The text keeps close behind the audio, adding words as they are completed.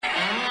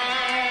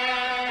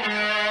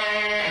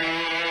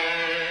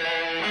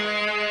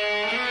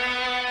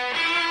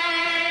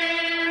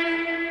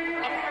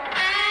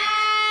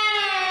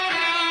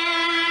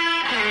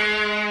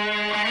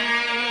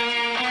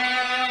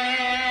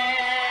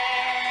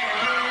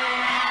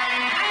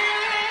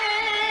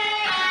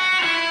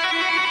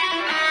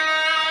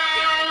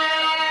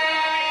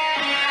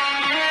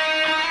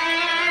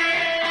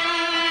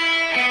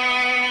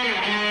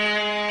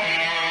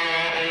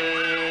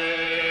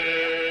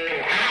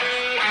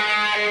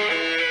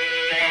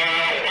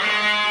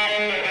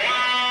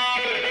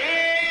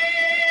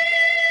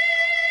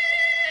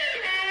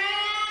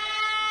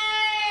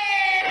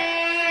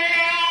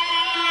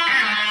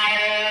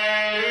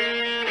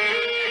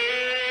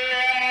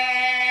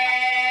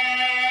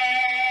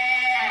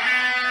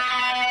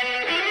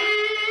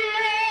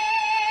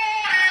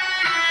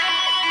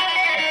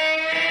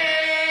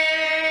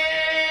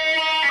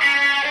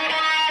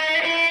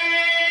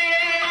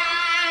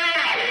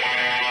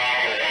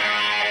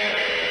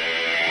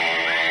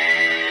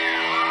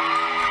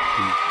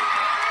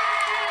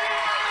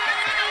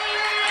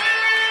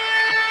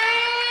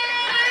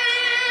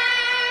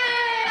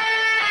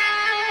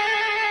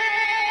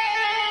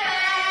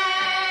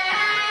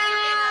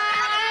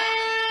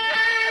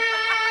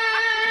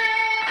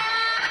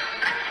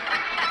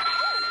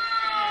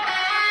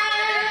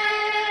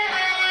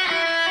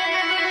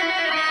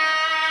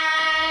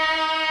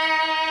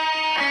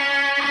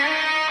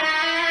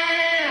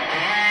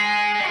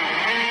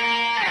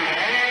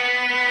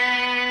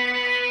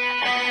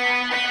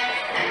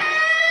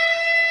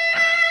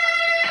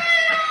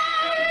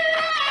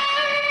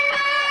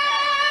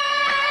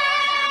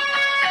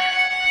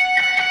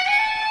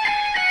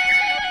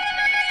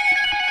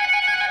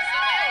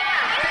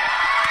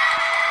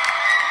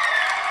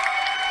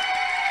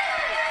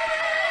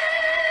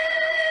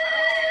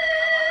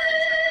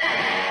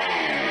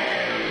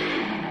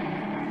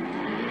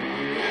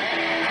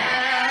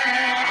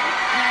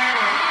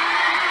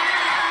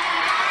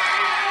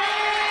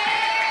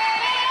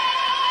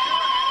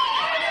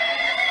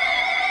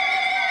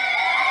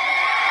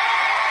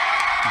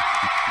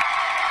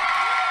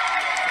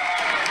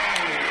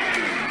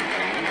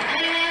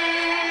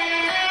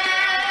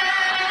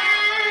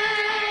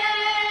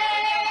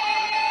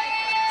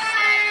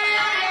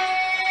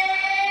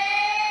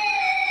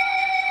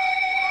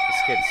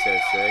kid's so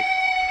sick.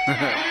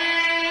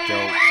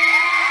 Dope.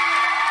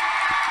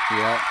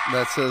 Yeah,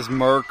 that says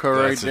Merca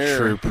right there. That's a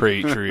true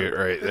patriot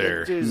right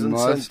there. Dude's in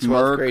Must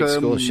 12th grade Merca,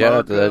 school. Shout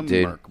out to that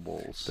dude.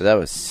 Mercables. But that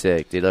was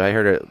sick, dude. I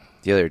heard it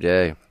the other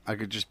day, I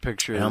could just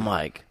picture and it. I'm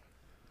like,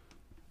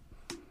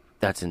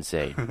 that's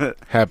insane.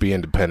 Happy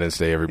Independence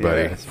Day,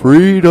 everybody. Yes.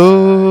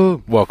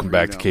 Freedom! Welcome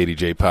back to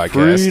KDJ Podcast.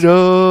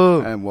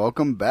 Freedom! And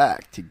welcome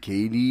back to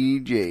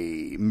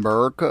KDJ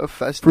Merca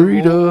Festival.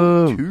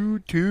 Freedom!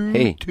 222.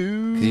 Hey,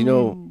 because you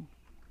know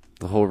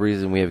the whole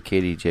reason we have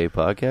KDJ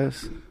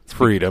Podcast?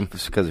 Freedom.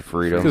 It's because of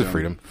freedom. Because of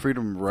freedom.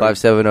 Freedom right.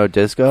 570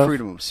 Disco.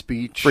 Freedom of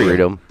speech.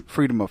 Freedom.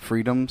 Freedom of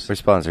freedoms. We're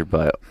sponsored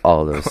by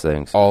all of those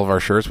things. All of our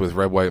shirts with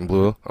red, white, and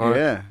blue on it.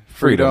 Yeah.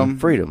 Freedom.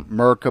 Freedom.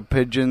 Merca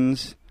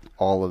pigeons.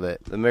 All of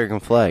it. The American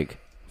flag.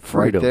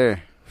 Freedom. Right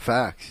there.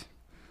 Facts.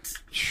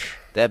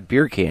 That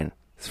beer can.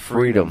 It's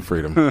freedom.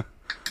 Freedom.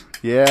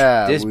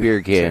 Yeah. This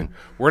beer can.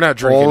 We're not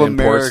drinking All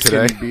imports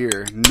American today.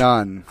 beer.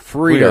 None. We are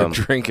Freedom.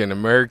 drinking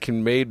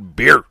American-made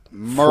beer.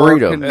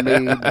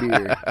 American-made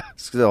beer.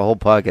 It's the whole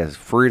podcast.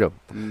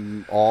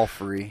 Freedom. All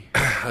free.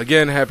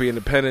 Again, happy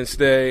Independence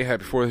Day.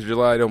 Happy 4th of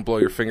July. Don't blow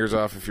your fingers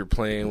off if you're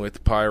playing with the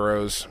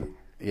pyros.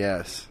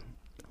 Yes.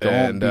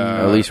 And, Or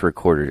at least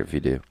record it if you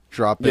do.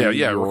 Drop yeah, in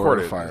your record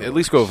it. fireworks. At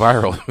least go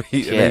viral. And then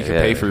you can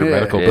pay for your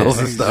medical bills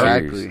and stuff.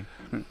 Exactly.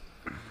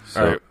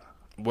 All right.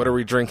 What are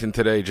we drinking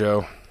today,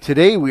 Joe?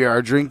 Today we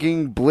are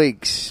drinking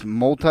Blake's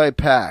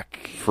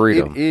multi-pack.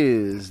 Freedom. It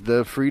is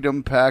the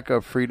Freedom Pack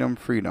of Freedom.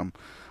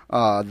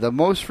 The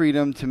most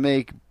freedom to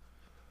make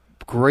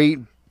great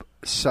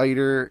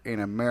cider in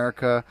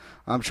America.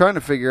 I'm trying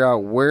to figure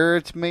out where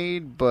it's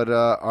made, but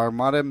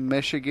Armada,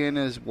 Michigan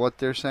is what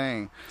they're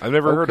saying. I've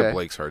never heard of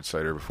Blake's Hard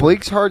Cider before.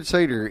 Blake's Hard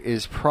Cider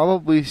is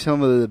probably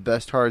some of the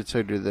best hard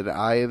cider that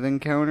I have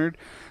encountered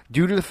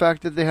due to the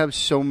fact that they have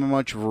so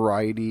much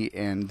variety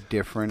and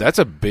different. That's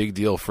a big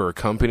deal for a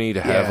company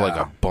to have like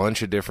a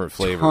bunch of different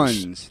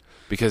flavors. Tons.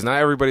 Because not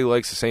everybody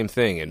likes the same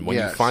thing. And when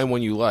you find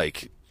one you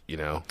like,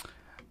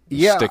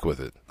 stick with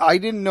it. I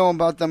didn't know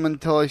about them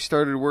until I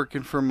started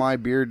working for my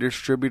beer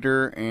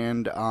distributor,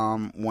 and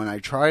when I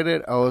tried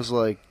it, I was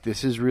like,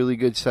 this is really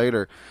good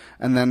cider.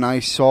 And then I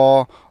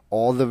saw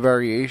all the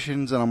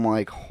variations, and I'm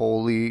like,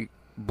 holy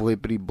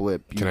blippity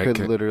blip. You could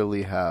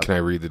literally have. Can I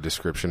read the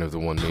description of the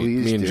one?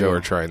 Please me and do. Joe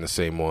are trying the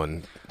same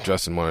one.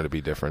 Justin wanted to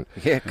be different.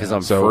 Yeah, because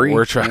I'm So free.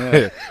 we're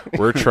trying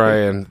we're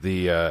trying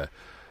the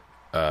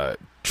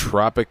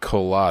Tropic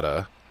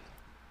Colada.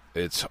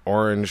 It's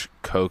orange,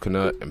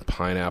 coconut, and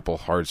pineapple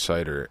hard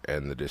cider,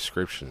 and the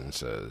description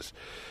says,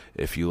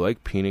 if you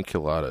like pina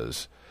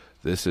coladas,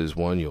 this is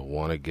one you'll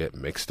want to get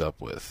mixed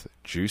up with.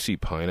 Juicy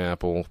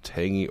pineapple,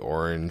 tangy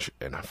orange,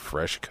 and a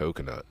fresh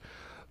coconut.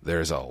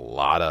 There's a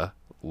lot of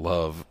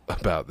love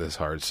about this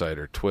hard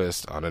cider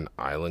twist on an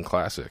island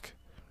classic.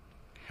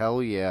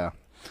 Hell yeah.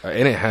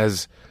 And it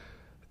has...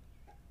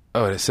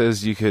 Oh, and it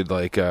says you could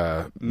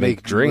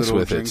make drinks little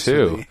with drinks it,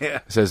 too. with it, yeah.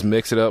 It says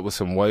mix it up with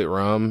some white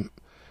rum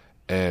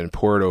and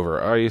pour it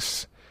over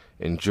ice.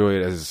 Enjoy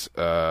it as...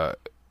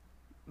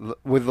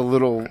 with a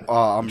little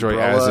enjoy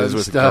umbrella as is and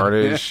with stuff.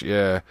 garnish,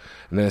 yeah.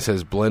 And then it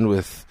says blend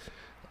with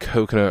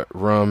coconut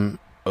rum.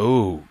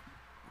 Oh,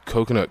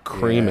 coconut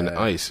cream and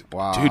ice.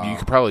 Wow. Dude, you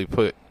could probably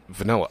put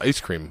vanilla ice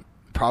cream.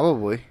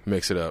 Probably.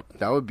 Mix it up.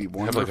 That would be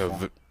wonderful.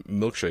 Have like a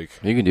milkshake.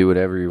 You can do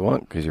whatever you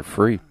want because you're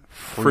free.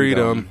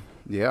 Freedom.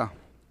 Yeah.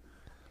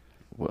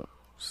 Well,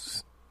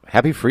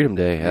 happy Freedom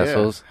Day,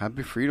 assholes.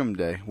 Happy Freedom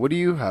Day. What do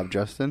you have,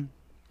 Justin?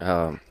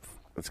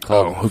 It's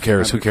called. Oh, who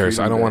cares? Happy Who cares?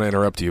 I Freedom don't Day. want to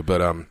interrupt you,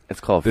 but It's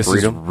called this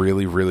Freedom. is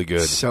really, really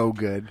good. So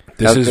good.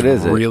 This How is good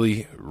is it?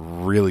 really,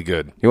 really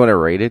good. You want to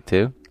rate it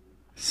too?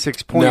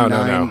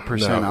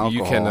 6.9% alcohol.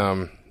 You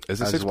can.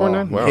 Is it as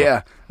 6.9? well. Wow.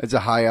 Yeah, it's a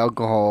high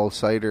alcohol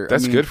cider.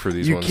 That's good for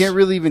these ones. You can't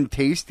really even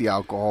taste the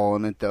alcohol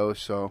in it though.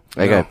 So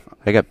I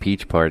got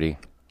Peach Party,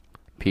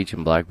 peach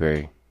and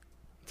blackberry.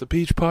 It's a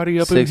peach party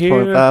up in here.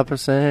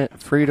 6.5%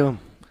 Freedom.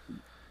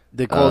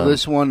 they call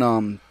this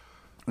one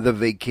the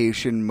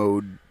vacation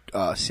mode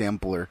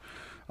sampler.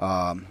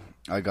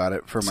 I got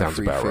it for my Sounds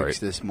free about fix right.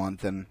 this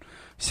month, and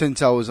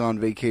since I was on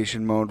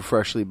vacation mode,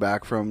 freshly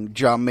back from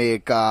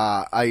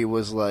Jamaica, I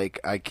was like,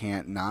 I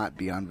can't not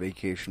be on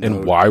vacation mode.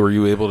 And why were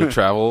you able to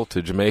travel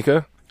to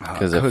Jamaica?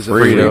 Because of Because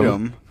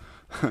freedom.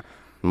 freedom.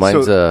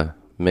 Mine's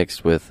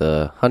mixed with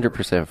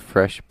 100%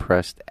 fresh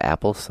pressed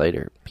apple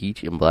cider,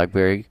 peach and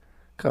blackberry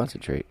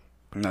concentrate.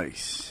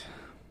 Nice.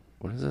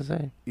 What does it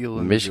say? You'll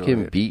enjoy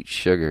Michigan it. beet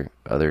sugar,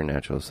 other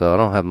natural. So I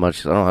don't have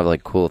much. I don't have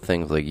like cool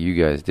things like you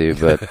guys do,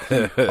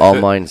 but all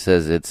mine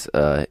says it's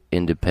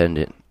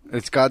independent.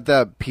 It's got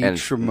that peach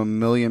And- from A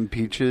Million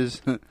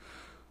Peaches,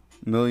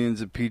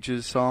 Millions of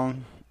Peaches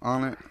song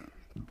on it.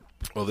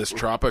 Well, this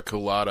Tropic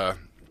Colada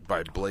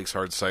by Blake's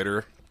Hard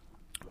Cider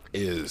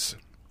is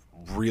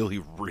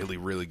really, really,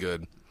 really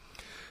good.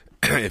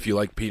 If you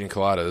like pina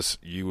coladas,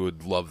 you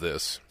would love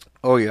this.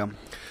 Oh yeah,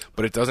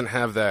 But it doesn't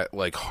have that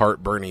like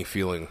heartburny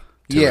feeling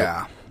to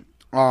yeah.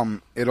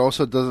 It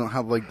also doesn't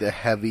have like the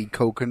heavy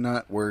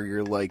coconut where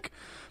you're like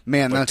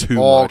Man, like, that's too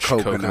all much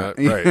coconut.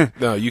 Right.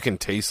 No, you can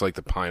taste like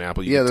the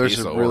pineapple. You can there's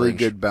taste a the really orange.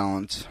 good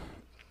balance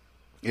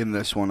in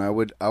this one. I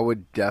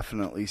would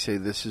definitely say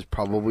this is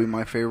probably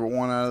my favorite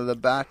one out of the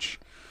batch.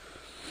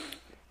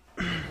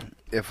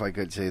 If I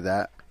could say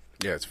that.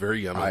 Yeah, it's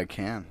very yummy. I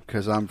can,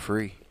 because I'm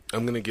free.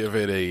 I'm going to give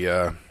it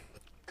a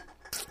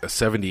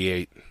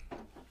 78.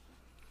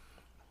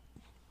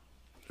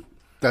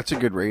 That's a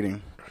good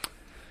rating.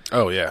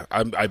 Oh, yeah.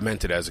 I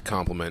meant it as a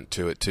compliment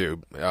to it,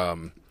 too.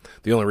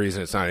 The only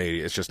reason it's not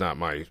 80, it's just not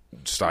my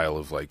style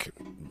of, like,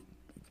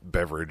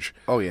 beverage.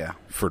 Oh, yeah.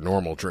 For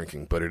normal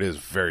drinking, but it is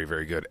very,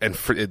 very good. And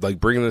for, like,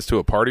 bringing this to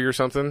a party or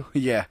something?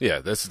 Yeah. Yeah,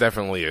 that's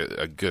definitely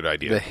a good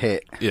idea. The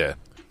hit. Yeah.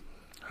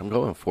 I'm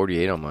going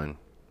 48 on mine.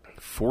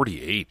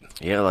 48?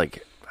 Yeah,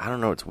 like, I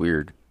don't know. It's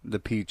weird. The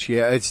peach.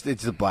 Yeah, it's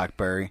the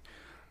blackberry.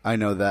 I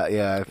know that,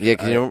 yeah. Yeah,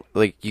 because, you know,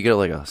 like, you get,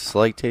 like, a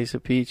slight taste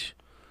of peach.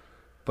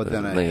 But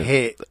then a like,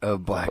 hit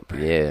of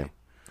blackberry. Yeah.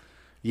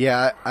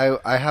 Yeah,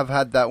 I have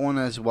had that one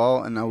as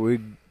well, and I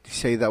would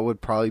say that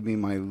would probably be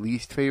my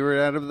least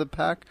favorite out of the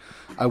pack.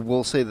 I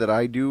will say that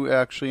I do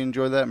actually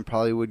enjoy that and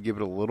probably would give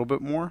it a little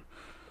bit more.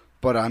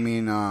 But, I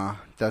mean,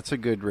 that's a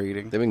good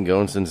rating. They've been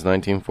going since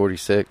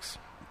 1946.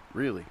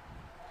 Really?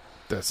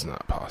 That's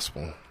not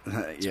possible.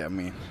 Yeah, I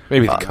mean...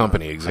 Maybe the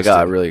company existed. I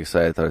got really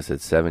excited. I thought it said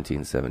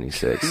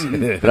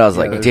 1776. But I was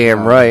like,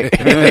 damn right.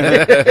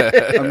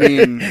 I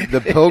mean,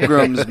 the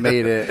Pilgrims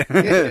made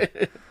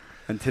it.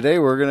 And today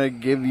we're going to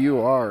give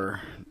you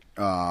our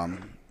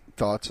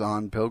thoughts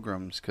on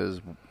Pilgrims, because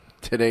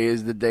today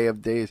is the day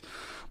of days.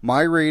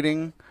 My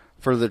rating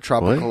for the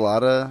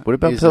Tropicolata What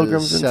about is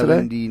Pilgrims a in today?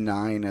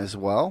 79 as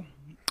well.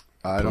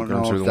 I don't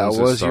know if that ones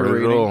was your started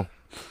it rating. all.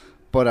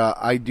 But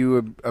I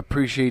do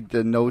appreciate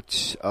the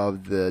notes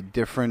of the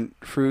different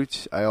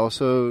fruits. I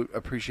also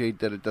appreciate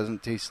that it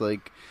doesn't taste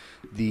like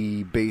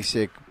the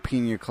basic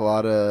pina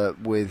colada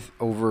with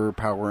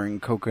overpowering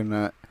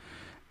coconut.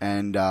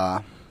 And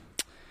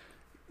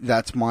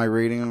that's my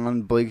rating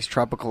on Blake's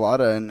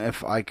Tropicolata. And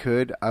if I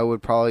could, I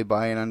would probably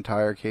buy an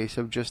entire case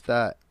of just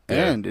that.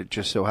 Yeah. And it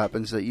just so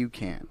happens that you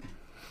can't.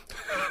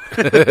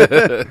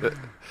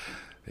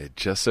 It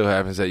just so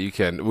happens that you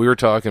can. We were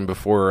talking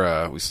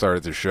before we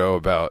started the show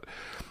about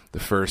the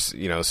first,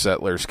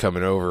 settlers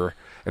coming over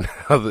and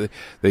how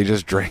they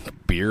just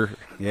drank beer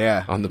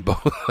Yeah. on the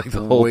boat like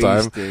the whole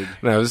Wasted. time.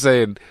 And I was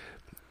saying,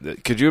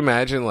 could you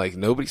imagine, like,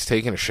 nobody's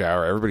taking a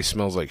shower, everybody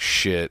smells like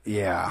shit,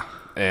 Yeah.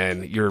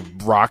 and you're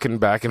rocking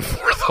back and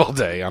forth all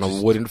day on a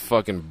wooden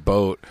fucking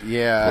boat.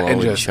 Yeah. Blowing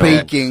And just chunks.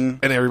 baking.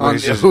 And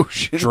everybody's on the just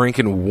ocean.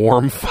 drinking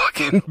warm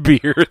fucking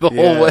beer the whole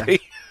Yeah. way.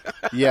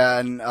 Yeah,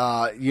 and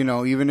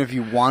even if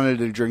you wanted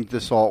to drink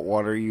the salt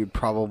water, you'd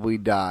probably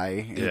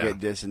die and Yeah. get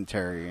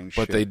dysentery and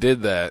shit. But they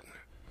did that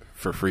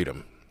for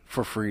freedom.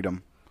 for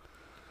freedom.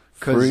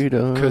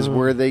 Freedom. Because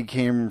where they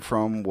came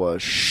from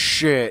was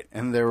shit,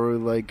 and they were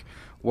like,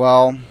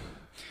 well,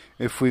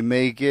 if we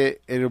make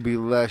it, it'll be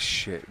less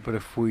shit. But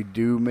if we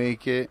do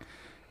make it,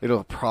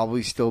 it'll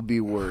probably still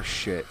be worse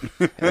shit.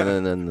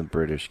 And then the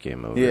British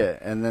came over. Yeah,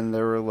 and then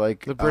they were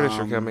like, The British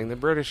are coming. The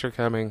British are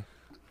coming.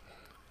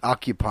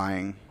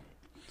 occupying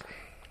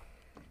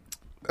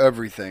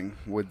everything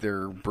with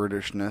their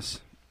Britishness.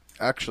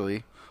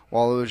 Actually,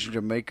 while I was in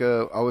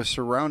Jamaica, I was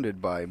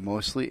surrounded by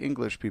mostly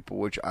English people,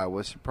 which I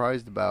was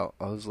surprised about.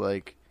 I was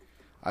like,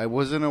 I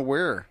wasn't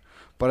aware.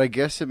 But I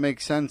guess it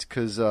makes sense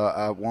because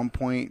at one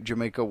point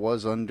Jamaica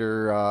was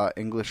under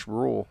English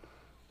rule.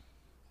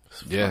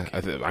 Yeah,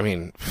 I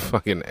mean,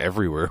 fucking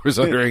everywhere was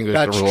under English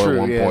That's rule true, at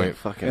one yeah. point.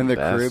 Fucking In the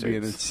bastards.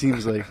 Caribbean, it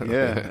seems like,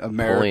 yeah, Napoleon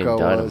America was.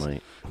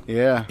 Dynamite.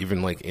 Yeah.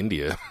 Even like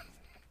India.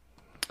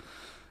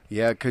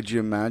 Yeah, could you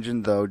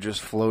imagine, though,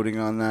 just floating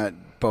on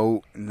that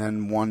boat, and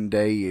then one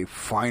day you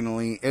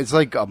finally... It's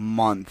like a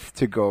month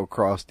to go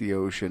across the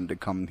ocean to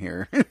come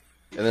here. And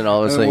then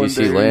all of a sudden one you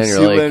see day land, see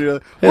you're like, land, you're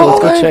like, hey, let's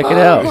go "Oh, check it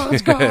out.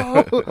 Let's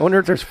go. I wonder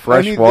if there's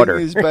fresh Anything water.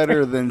 is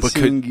better than But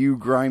seeing you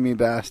grimy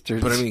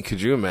bastards. But I mean,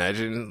 could you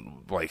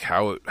imagine like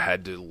how it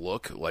had to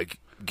look like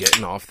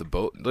getting off the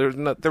boat? There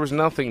was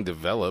nothing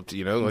developed,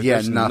 Like, yeah,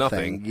 there's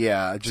nothing.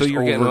 Yeah, just So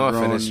you're getting off,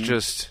 and it's overgrown,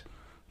 just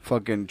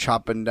fucking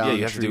chopping down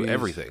you have to do trees.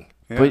 everything.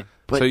 Yeah.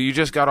 But So you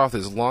just got off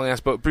this long ass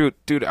boat,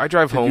 dude. I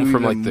drive To home do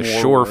from like even the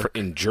more shore work.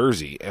 in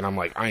Jersey, and I'm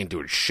like, I ain't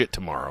doing shit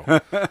tomorrow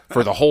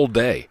for the whole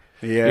day.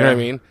 Yeah. You know what I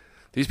mean?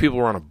 These people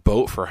were on a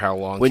boat for how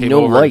long? With Came no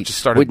over and lights. just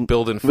started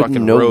building With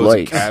fucking no roads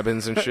lights. and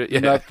cabins and shit. Yeah,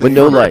 Nothing. with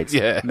no lights.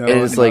 Yeah. No,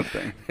 and it's like,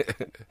 nothing.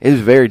 it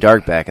was very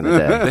dark back in the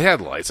day. They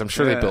had lights. I'm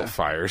sure Yeah. they built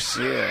fires.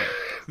 Yeah.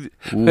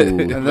 Ooh.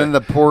 And then the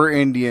poor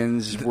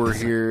Indians were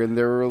here, and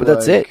they were But like...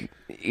 that's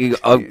it.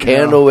 A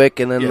candle wick,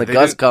 and then Yeah, the they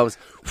gust didn't- comes.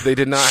 They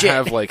did not Shit.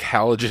 have like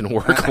halogen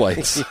work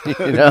lights.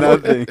 You know?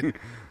 Nothing.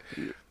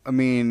 I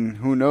mean,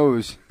 who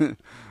knows?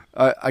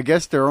 I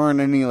guess there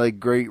aren't any like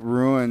great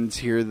ruins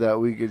here that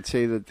we could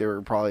say that they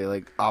were probably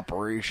like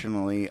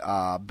operationally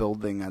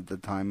building at the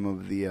time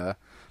of the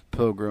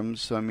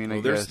Pilgrims. So, I mean,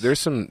 I guess there's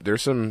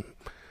some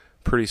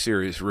pretty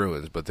serious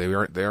ruins, but they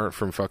aren't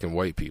from fucking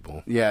white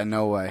people. yeah,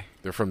 no way.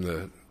 They're from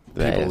the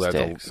The people that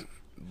Aztecs.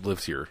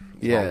 lived here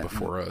Yeah. long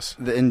before us.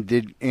 The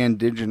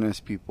indigenous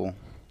people.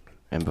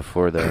 And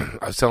before that,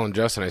 I was telling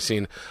Justin,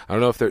 I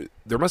don't know if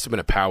there must have been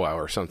a powwow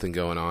or something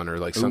going on, or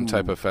like some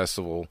type of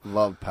festival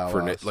Love powwows.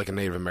 for like a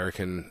Native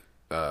American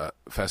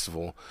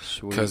festival.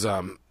 Sweet. Because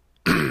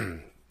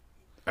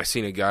I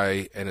seen a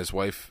guy and his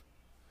wife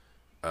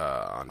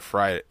on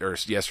Friday or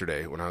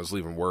yesterday when I was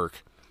leaving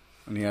work.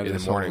 And he had in the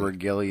his whole morning.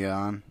 regalia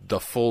on. The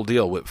full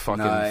deal with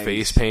fucking Nice.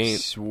 face paint,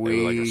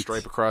 Sweet. and, like a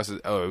stripe across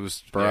it. Oh, it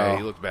was Bro. yeah,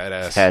 he looked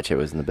badass. Hatchet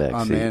was in the back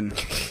I'm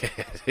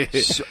seat.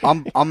 in. So,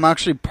 I'm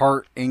actually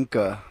part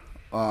Inca.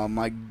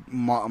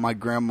 My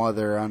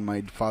grandmother on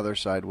my father's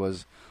side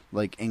was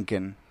like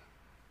Incan.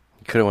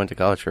 Could have went to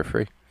college for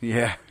free.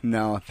 Yeah,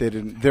 no, they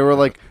didn't. They were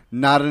like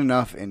not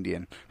enough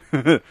Indian.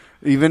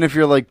 Even if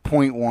you're like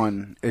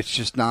 0.1, it's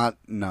just not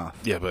enough.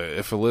 Yeah, but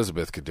if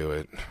Elizabeth could do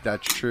it,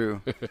 That's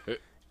true.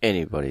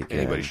 Anybody can.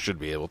 anybody should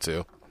be able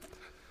to.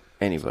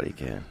 Anybody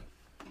can.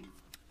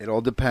 It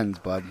all depends,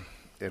 bud.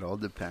 It all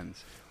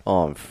depends.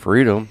 On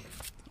freedom.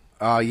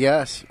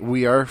 Yes,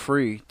 we are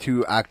free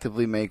to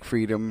actively make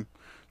freedom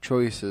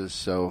choices.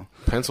 So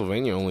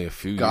Pennsylvania only a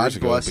few God years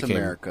ago bless became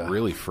America.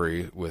 really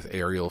free with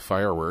aerial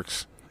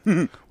fireworks,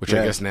 which I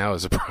Yeah. guess now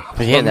is a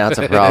problem. Yeah, now it's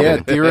a problem.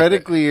 yeah,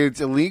 theoretically, it's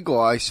illegal.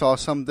 I saw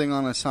something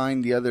on a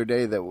sign the other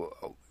day that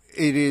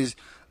it is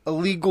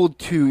illegal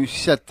to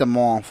set them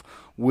off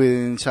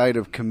inside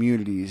of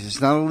communities. It's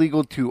not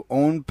illegal to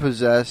own,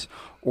 possess,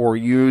 or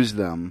use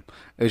them.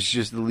 It's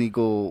just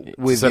illegal Set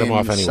 'em within off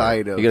anywhere.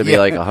 inside of. You got to be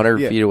like 100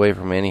 feet away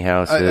from any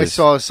houses. I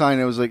saw a sign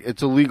that was like,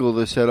 it's illegal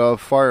to set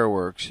off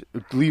fireworks.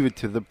 Leave it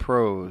to the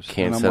pros.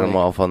 Can't And I'm set them like,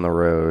 off on the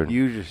road.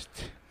 You just...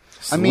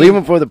 Leave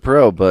them for the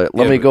pro, but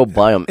let Yeah, me but- go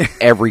buy them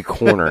every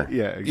corner.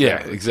 Yeah, Yeah,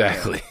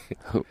 exactly.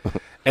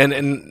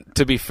 and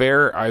to be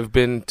fair, I've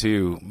been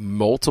to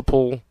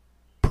multiple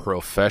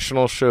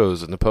professional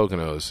shows in the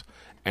Poconos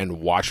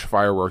and watched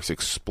fireworks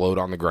explode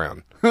on the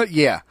ground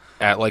yeah.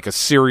 at like a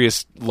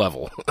serious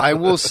level. I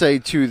will say,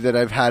 too, that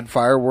I've had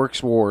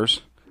fireworks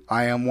wars.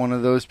 I am one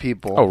of those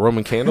people. Oh,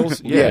 Roman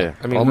candles? Yeah.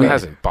 I mean, Oh, who man.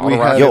 hasn't? Bottle We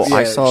rockets? had, Yo,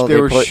 I saw they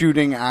they were put-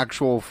 shooting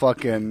actual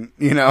fucking,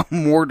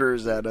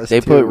 mortars at us. They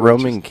too, put which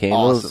Roman is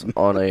candles awesome.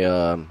 on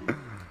a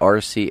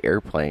RC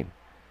airplane.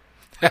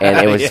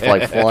 And it was Yeah.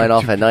 like flying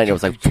off at night. It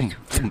was like, boom,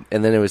 boom,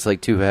 and then it was like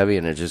too heavy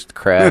and it just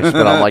crashed.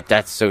 But I'm like,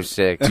 that's so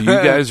sick. Do you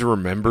guys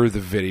remember the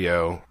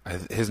video?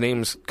 His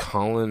name's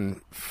Colin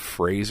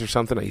Fraze or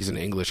something. He's an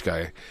English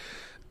guy.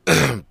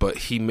 But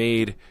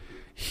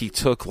he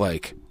took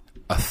like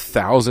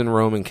 1,000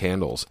 Roman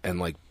candles and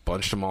like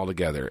bunched them all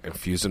together and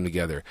fused them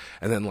together.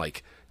 And then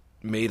like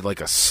made like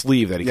a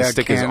sleeve that he could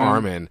stick his cannon.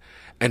 arm in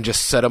and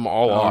just set them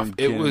all off. I'm It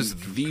kidding. was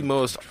the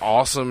most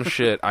awesome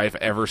shit I've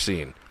ever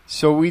seen.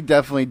 So we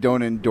definitely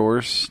don't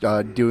endorse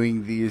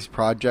doing these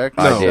projects.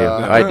 I No, do. no.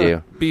 I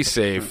do. Be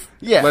safe.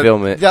 Yeah,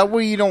 Film it. that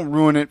way you don't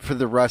ruin it for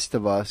the rest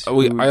of us.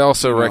 I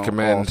also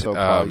recommend, Also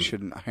probably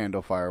shouldn't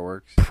handle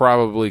fireworks.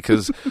 Probably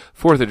because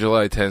 4th of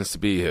July tends to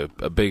be a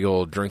big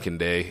old drinking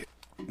day.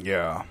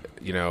 Yeah.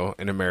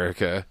 In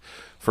America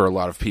for a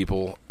lot of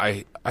people.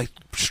 I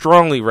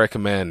strongly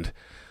recommend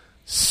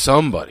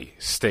somebody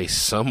stay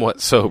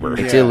somewhat sober.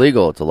 It's Yeah.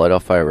 illegal to light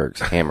off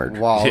fireworks hammered.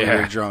 While Yeah.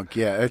 you're drunk.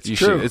 Yeah, it's You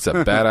true. should, it's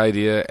a bad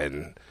idea,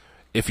 and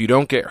if you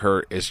don't get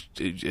hurt, it's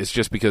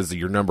just because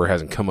your number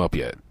hasn't come up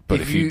yet.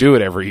 But If if you you- do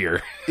it every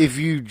year, If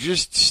you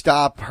just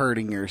stop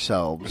hurting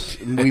yourselves,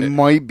 we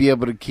might be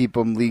able to keep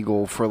them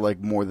legal for like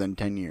more than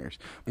 10 years.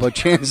 But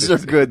chances are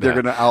good they're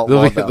going to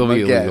outlaw them they'll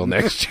be again. illegal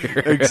next year.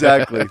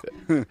 Exactly.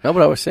 No,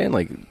 but I was saying,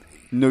 like,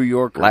 New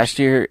Yorkers. last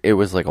year, it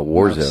was like a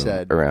war Enough zone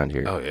said. around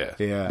here. Oh yeah,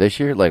 Yeah. This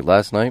year, like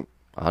last night,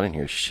 I didn't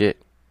hear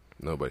shit.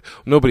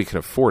 nobody can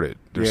afford it.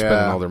 They're Yeah.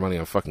 spending all their money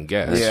on fucking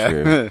gas. That's Yeah.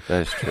 true.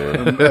 That's true.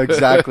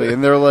 Exactly.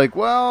 And they're like,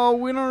 well,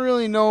 we don't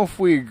really know if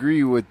we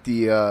agree with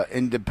the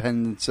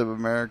independence of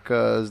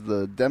America as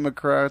the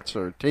Democrats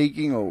are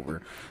taking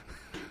over.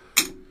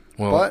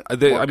 Well, But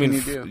I what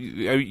mean, can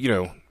you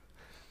do?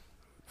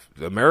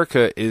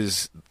 America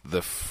is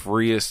the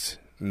freest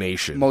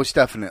nation Most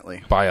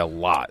definitely. by a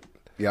lot.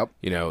 Yep.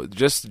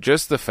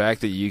 Just the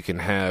fact that you can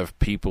have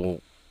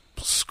people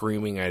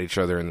screaming at each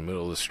other in the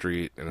middle of the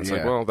street, and it's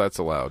like, Yeah. well, that's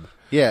allowed.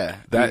 Yeah.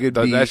 That- you could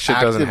that- be that shit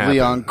doesn't actively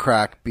happen. on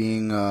crack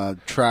being a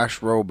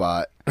trash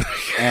robot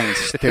and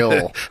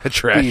still A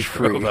trash be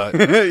free. robot.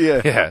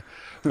 yeah. Yeah,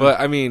 but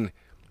I mean,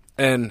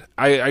 and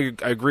I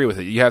agree with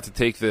it. You have to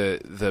take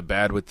the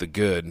bad with the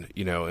good,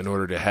 in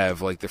order to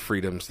have like the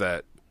freedoms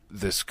that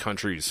this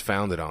country is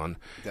founded on.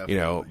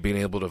 Definitely. Being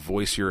able to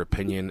voice your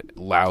opinion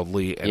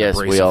loudly and Yes,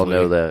 we all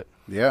know abrasively. that.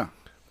 Yeah.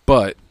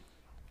 But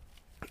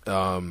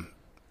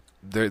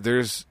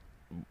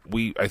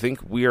I think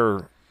we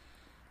are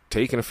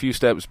taking a few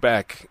steps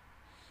back.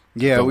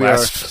 Yeah, The we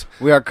last-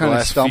 are. We are kind the of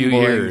last few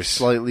stumbling years.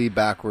 slightly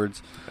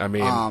backwards. I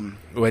mean,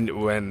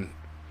 when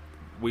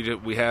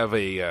we have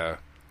a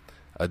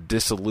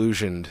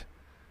disillusioned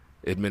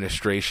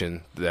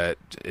administration that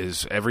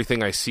is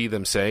everything I see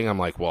them saying, I'm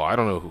like, well, I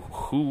don't know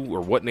who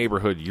or what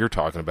neighborhood you're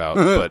talking about,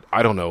 but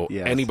I don't know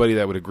Yes. anybody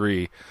that would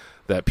agree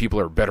that people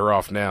are better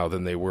off now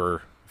than they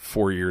were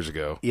 4 years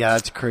ago. Yeah,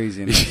 that's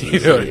crazy. You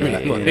know what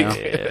I mean?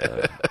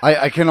 Yeah.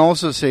 I can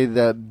also say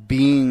that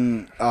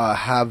being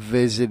have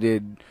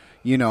visited,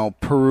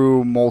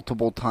 Peru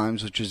multiple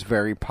times, which is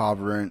very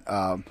impoverished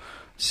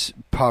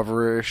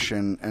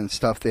and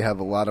stuff. They have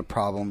a lot of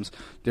problems.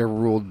 They're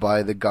ruled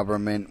by the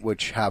government,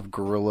 which have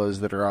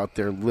guerrillas that are out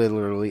there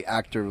literally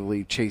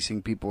actively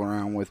chasing people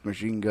around with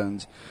machine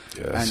guns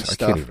and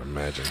stuff. I can't even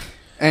imagine.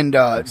 And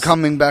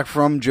coming back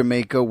from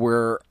Jamaica,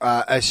 where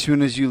as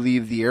soon as you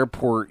leave the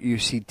airport, you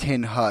see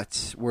tin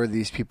huts where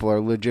these people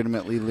are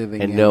legitimately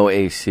living And in. no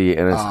AC,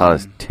 and it's hot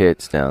as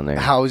tits down there.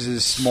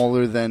 Houses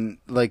smaller than,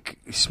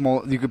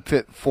 small. You could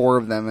fit 4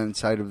 of them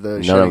inside of the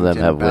None of them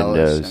Sherrington have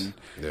Palace.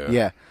 windows.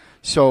 Yeah.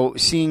 So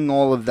seeing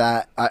all of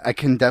that, I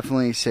can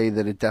definitely say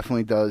that it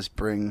definitely does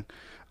bring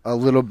a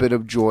little bit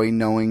of joy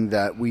knowing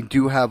that we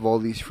do have all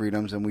these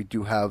freedoms and we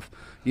do have,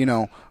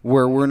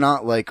 where we're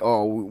not like,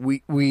 oh,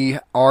 we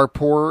are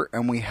poor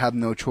and we have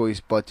no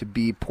choice but to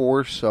be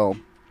poor. So,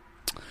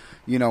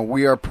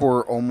 we are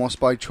poor almost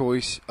by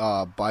choice,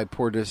 by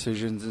poor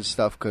decisions and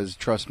stuff, because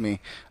trust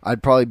me,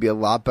 I'd probably be a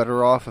lot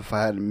better off if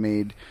I hadn't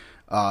made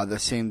the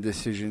same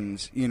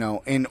decisions,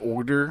 in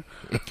order.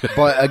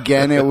 But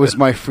again, it was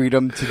my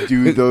freedom to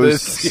do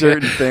those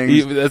certain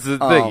things. That's the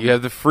thing. You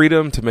have the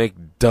freedom to make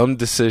dumb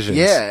decisions.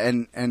 Yeah,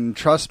 and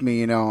trust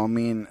me,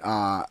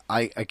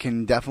 I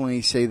can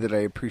definitely say that I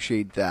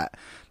appreciate that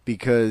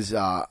because,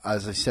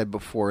 as I said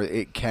before,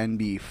 it can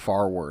be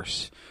far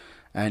worse.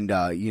 And,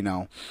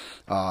 the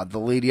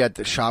lady at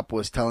the shop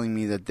was telling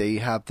me that they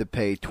have to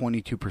pay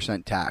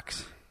 22%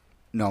 tax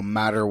no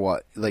matter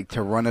what. Like,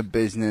 to run a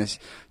business,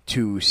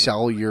 to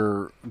sell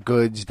your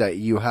goods that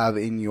you have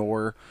in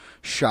your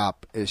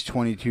shop is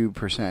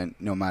 22%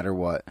 no matter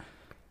what.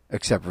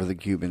 Except for the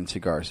Cuban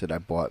cigars that I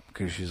bought,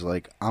 because she's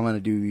like, I'm going to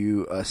do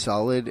you a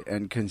solid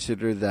and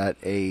consider that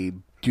a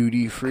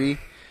duty-free,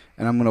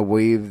 and I'm going to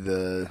waive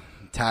the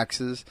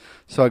taxes.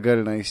 So I got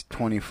a nice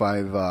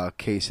 25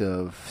 case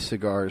of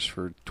cigars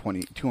for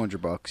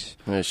 $200.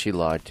 Yeah, she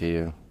lied to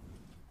you.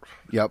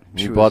 Yep.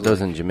 You bought those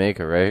in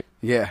Jamaica, right?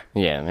 Yeah.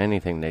 Yeah,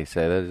 anything they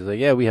say, they're just like,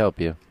 yeah, we help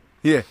you.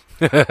 Yeah.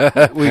 We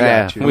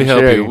got you. We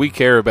help you. We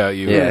care about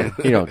you. Yeah,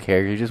 you don't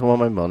care. You just want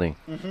my money.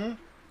 Mm-hmm.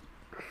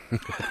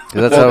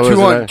 That's how it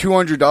was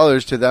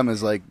 $200 to them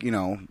is like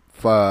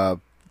 4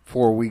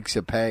 weeks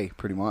of pay,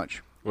 pretty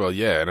much. Well,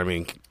 yeah, and I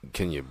mean,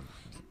 can you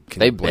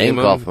they blame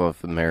bank them? off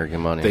of American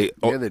money.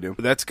 They do.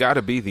 That's got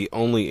to be the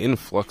only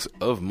influx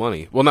of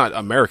money. Well, not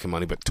American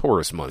money, but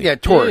tourist money. Yeah,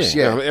 tourists.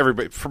 Yeah,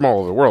 everybody from all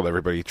over the world.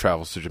 Everybody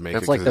travels to Jamaica.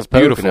 That's like the it's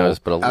beautiful, Poconos,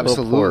 but a little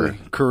absolutely poorer.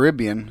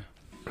 Caribbean.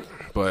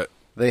 But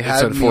They it's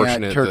had me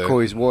unfortunate at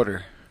turquoise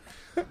water.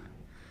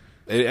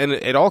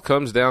 It all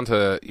comes down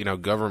to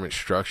government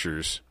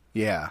structures.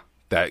 Yeah.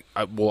 That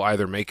will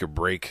either make or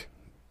break,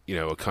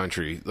 a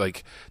country.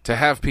 Like, to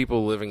have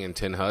people living in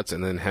tin huts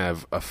and then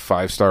have a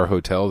 5-star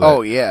hotel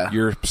that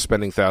you're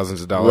spending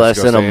thousands of dollars less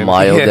to go than stay a in.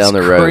 mile down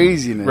the road.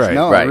 Craziness. Right.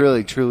 No, Right. it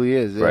really, truly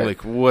is. Yeah. Right.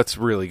 Like, what's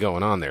really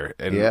going on there?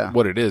 And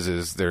what it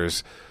is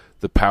there's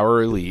the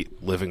power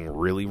elite living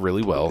really,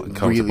 really well and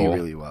comfortable. Really,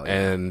 really well,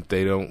 yeah. And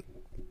they don't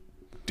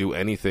do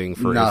anything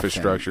for Nothing,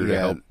 infrastructure to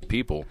help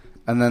people.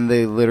 And then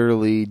they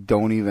literally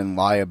don't even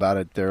lie about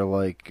it. They're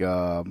like,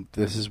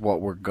 this is what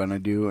we're going to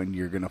do, and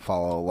you're going to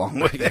follow along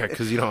with Yeah, it.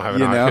 because you don't have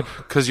an island.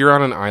 Because you're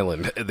on an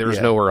island.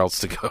 There's nowhere else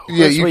to go.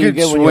 Yeah, That's you what could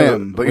get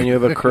swim. when you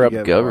have a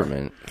corrupt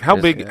government. How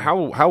big?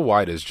 How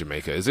wide is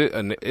Jamaica? Is it?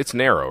 It's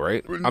narrow,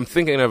 right? I'm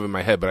thinking of it in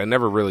my head, but I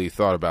never really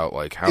thought about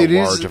like how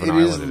large of an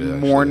island it is. It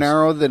is more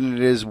narrow than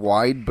it is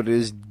wide, but it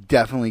is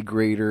definitely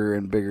greater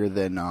and bigger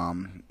than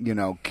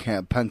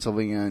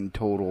Pennsylvania in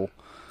total.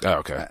 Oh,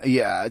 okay.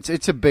 Yeah,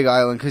 it's a big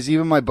island because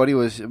even my buddy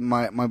was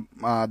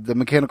the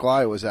mechanical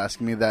eye was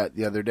asking me that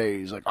the other day.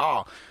 He's like,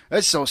 "Oh,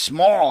 that's so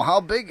small. How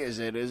big is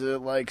it? Is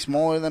it like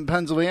smaller than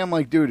Pennsylvania?" I'm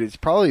like, "Dude, it's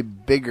probably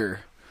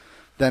bigger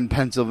than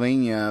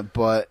Pennsylvania,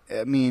 but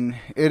I mean,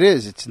 it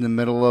is. It's in the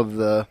middle of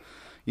the,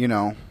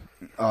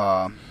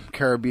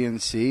 Caribbean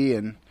Sea,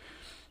 and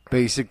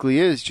basically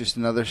is just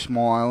another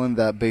small island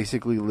that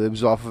basically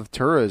lives off of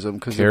tourism.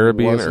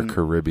 Caribbean or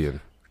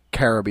Caribbean?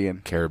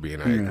 Caribbean. Caribbean.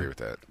 I agree with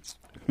that.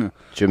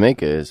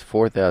 Jamaica is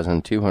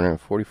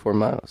 4,244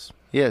 miles.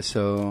 Yeah,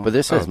 so But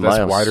this says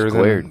miles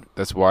squared.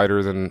 That's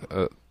wider than.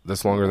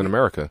 That's longer than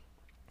America.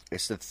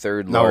 It's the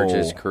third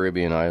largest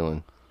Caribbean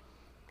island.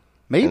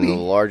 maybe And the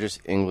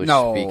largest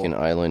English-speaking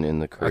island in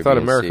the Caribbean I thought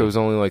America Sea. was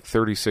only like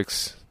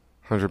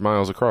 3,600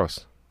 miles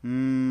across. I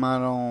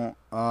don't.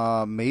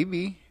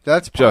 Maybe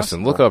that's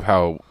Justin, possible. look up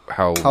how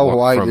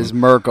wide from is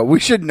Merca. We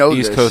should know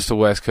East this. Coast to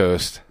West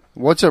Coast.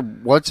 What's a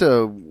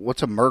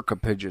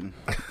Merca pigeon?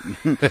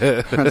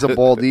 That's a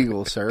bald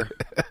eagle, sir.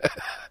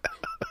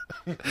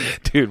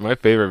 Dude, my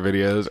favorite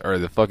videos are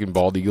the fucking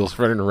bald eagles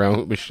running around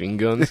with machine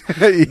guns.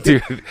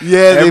 Dude,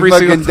 Yeah, they every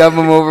fucking single dump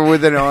them over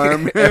with an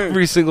arm.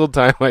 every single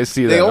time I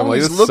see that, They I'm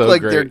always like, look so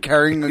like great. they're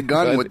carrying a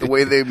gun with the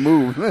way they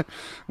move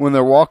when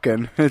they're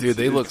walking. Dude,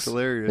 they look it's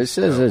hilarious. It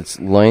says its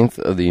length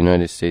of the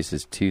United States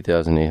is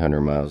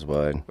 2,800 miles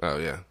wide. Oh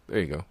yeah, there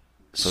you go.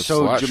 So it's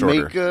So a lot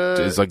Jamaica-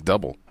 shorter. It's like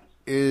double.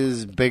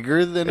 is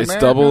bigger than It's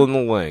America? double in the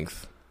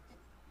length.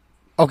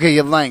 Okay,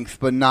 your length,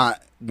 but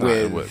not Not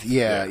width. width,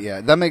 Yeah, yeah.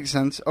 yeah. That makes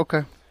sense.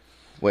 Okay.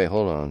 Wait,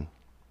 hold on.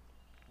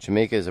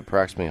 Jamaica is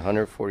approximately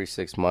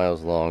 146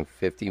 miles long,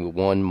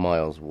 51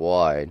 miles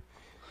wide.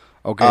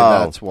 Okay, Oh,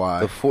 that's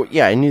why.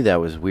 Yeah, I knew that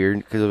was weird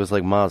because it was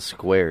like miles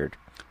squared.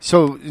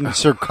 So in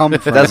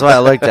circumference. That's why I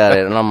looked at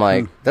it and I'm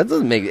like, that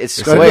doesn't make it's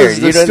That squared.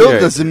 that still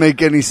doesn't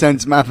make any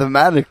sense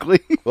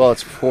mathematically. Well,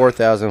 it's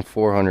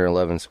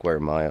 4,411 square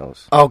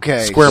miles.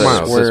 Okay. Square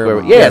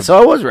miles. Yeah,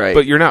 so I was right.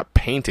 But you're not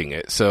painting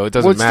it, so it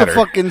doesn't What's matter. the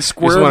fucking You just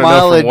square wanna know from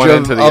mileage one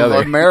end to the of other.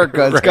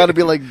 America? It's Right. got to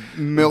be like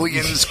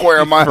million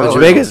square miles.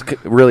 Jamaica's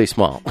really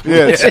small.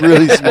 Yeah, it's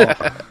really small.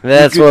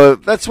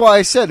 That's why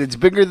I said it's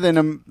bigger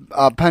than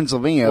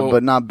Pennsylvania, Well-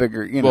 but not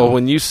bigger. You know. Well,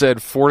 when you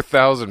said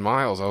 4,000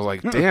 miles, I was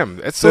like, damn,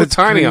 that's so That's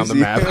tiny on the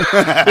crazy.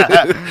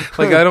 map.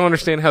 Like, I don't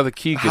understand how the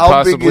key could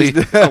How big possibly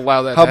is the-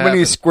 allow that How to many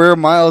happen. square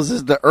miles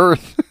is the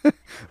Earth?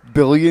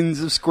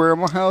 Billions of square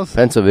miles.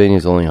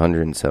 Pennsylvania's only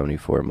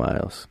 174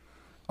 miles.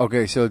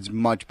 Okay, so it's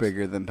much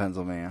bigger than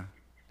Pennsylvania.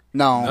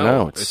 No,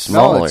 No, it's No,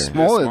 smaller. it's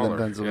smaller It's than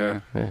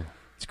Pennsylvania. Yeah.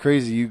 It's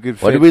crazy. You could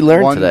fit What did we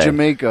learn one today?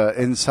 Jamaica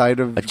inside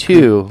of A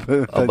 2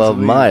 above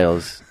Pennsylvania.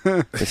 miles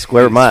is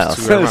square miles.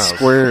 Square miles.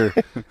 Square.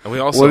 And we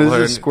also What is a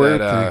learned square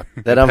that,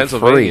 That in I'm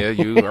Pennsylvania,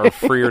 you are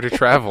freer to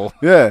travel.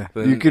 Yeah,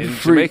 than you could in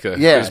free. Jamaica.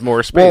 Yeah, There's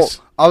more space.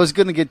 Well, I was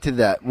gonna get to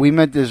that. We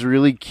met this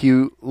really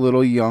cute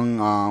little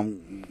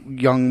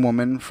young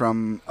woman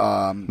from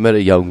Met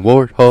a young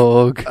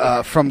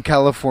warthog from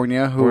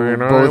California who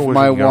When I both was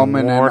my a young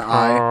woman and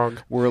I warthog.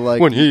 were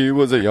like, when he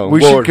was a young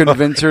we should warthog.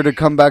 convince her to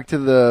come back to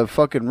the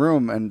fucking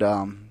room and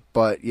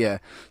but yeah.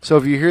 So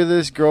if you hear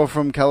this girl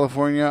from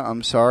California,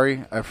 I'm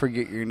sorry. I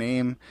forget your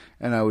name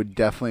and I would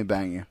definitely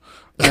bang you.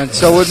 And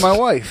so would my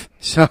wife.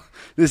 So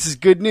this is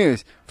good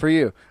news for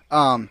you.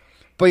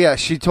 But yeah,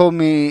 she told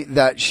me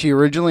that she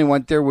originally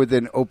went there with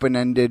an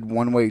open-ended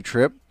one-way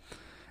trip,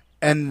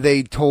 and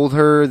they told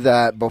her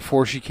that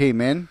before she came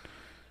in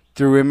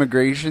through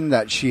immigration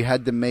that she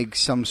had to make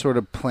some sort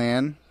of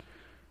plan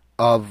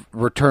of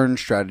return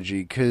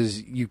strategy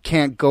because you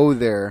can't go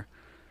there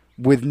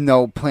with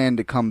no plan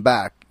to come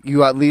back.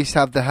 You at least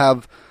have to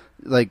have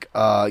like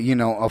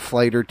a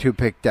flight or two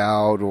picked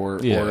out or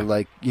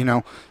like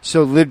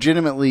so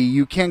legitimately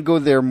you can't go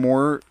there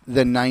more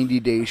than 90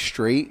 days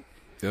straight.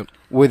 Yep.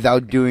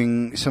 Without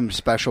doing some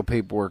special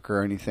paperwork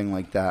or anything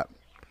like that.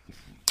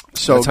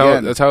 So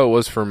that's how it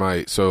was for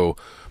my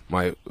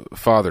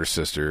father's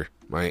sister,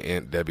 my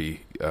Aunt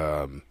Debbie,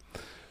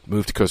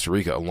 moved to Costa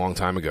Rica a long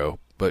time ago,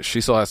 but she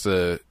still has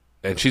to,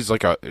 and she's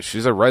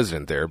a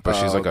resident there, but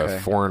she's like a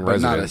foreign But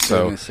resident, not a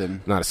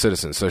citizen. not a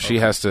citizen. So she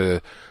has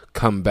to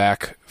come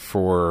back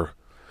for,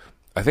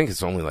 I think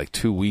it's only like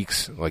 2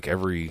 weeks, like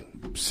every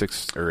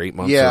 6 or 8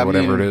 months or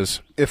whatever it is.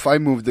 If I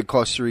moved to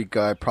Costa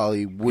Rica, I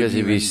probably wouldn't. Because if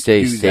even you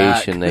stay do that.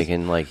 stationed, they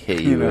can like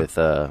hit you with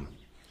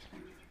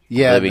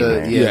yeah, living the,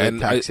 there. yeah,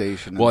 and the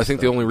taxation. well, and I think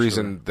the stuff, only I'm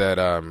reason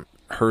that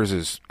hers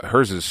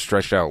is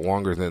stretched out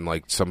longer than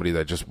like somebody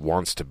that just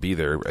wants to be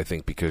there. I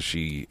think because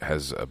she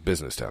has a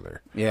business down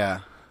there. sure. Yeah.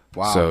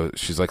 Wow. So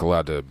she's like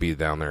allowed to be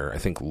down there. I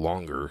think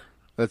longer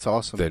that's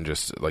awesome. than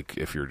just like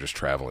if you're just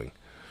traveling.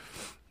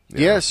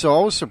 Yeah, so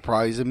I was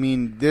surprised. I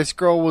mean, this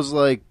girl was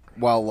like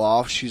well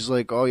off. She's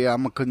like, oh yeah,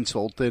 I'm a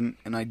consultant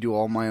and I do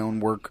all my own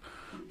work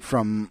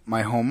from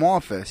my home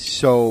office.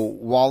 So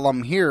while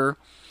I'm here,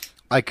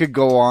 I could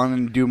go on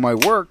and do my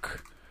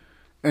work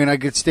and I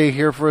could stay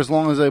here for as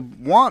long as I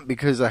want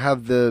because I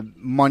have the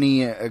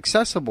money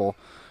accessible.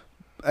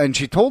 And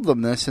she told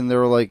them this and they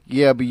were like,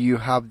 yeah, but you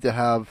have to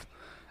have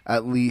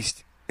at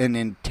least an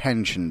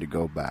intention to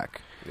go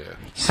back. Yeah.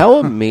 How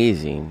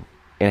amazing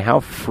and how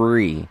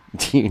free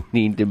do you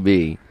need to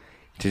be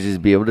to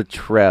just be able to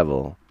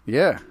travel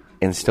Yeah.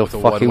 and still With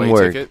a fucking one-way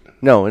work? ticket?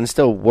 No, and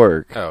still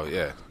work Oh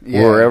yeah.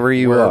 Yeah, wherever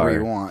you wherever are.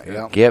 you want.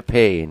 Yeah. Get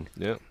paid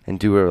Yeah. and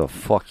do whatever the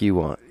fuck you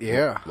want.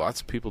 Yeah.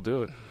 Lots of people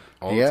do it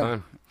all Yeah. the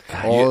time.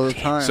 All the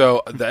time.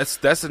 So that's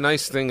the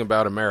nice thing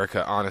about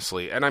America,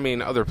 honestly. And I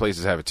mean, other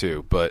places have it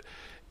too, but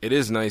it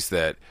is nice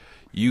that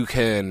you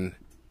can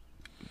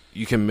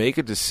make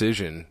a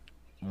decision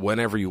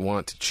whenever you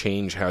want to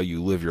change how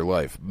you live your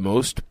life.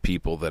 Most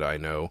people that I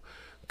know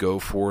go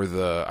for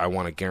I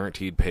want a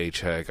guaranteed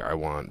paycheck, I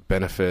want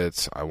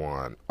benefits, I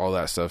want all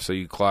that stuff. So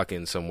you clock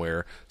in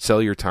somewhere,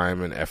 sell your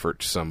time and effort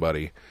to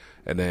somebody,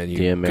 and then you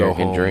The go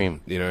American home.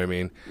 dream. You know what I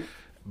mean?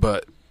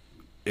 But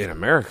in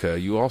America,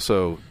 you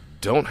also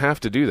don't have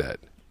to do that.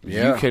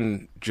 Yeah. You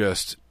can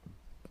just,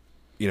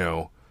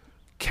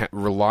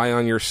 rely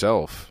on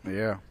yourself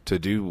Yeah. to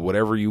do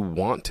whatever you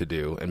want to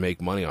do and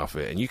make money off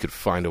it. And you could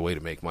find a way to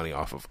make money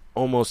off of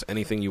almost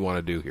anything you want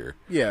to do here.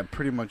 Yeah,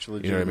 pretty much know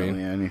what I legitimately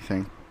mean?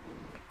 anything.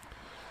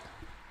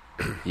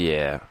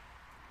 Yeah.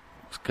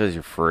 It's because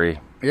you're free.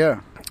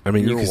 Yeah. I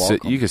mean, You're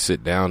welcome. you could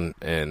sit down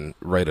and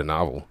write a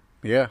novel.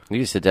 Yeah. You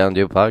can sit down and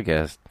do a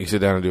podcast. You sit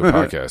down and do a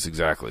podcast.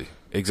 Exactly.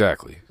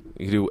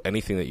 You can do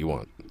anything that you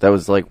want. That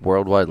was like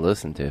worldwide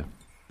listened to.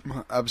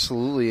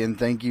 Absolutely. And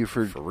thank you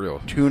for For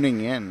real.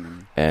 tuning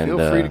in. And,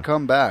 feel free to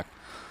come back.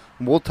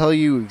 We'll tell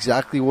you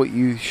exactly what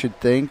you should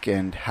think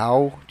and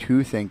how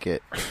to think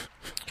it.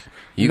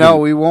 We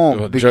won't,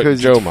 Well,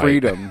 because Joe it's might.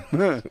 freedom.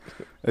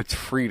 It's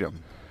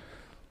freedom.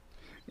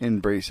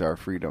 Embrace our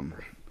freedom.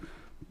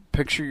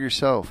 Picture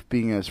yourself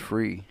being as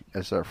free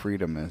as our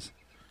freedom is.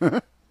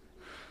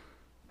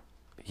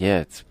 Yeah,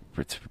 it's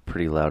a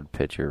pretty loud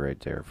picture right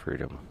there,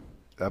 freedom.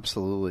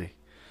 Absolutely.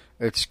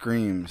 It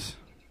screams.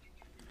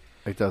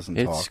 It doesn't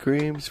It talk.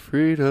 screams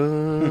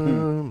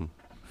freedom,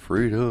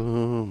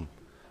 freedom,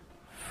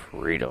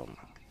 freedom.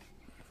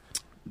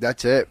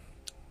 That's it.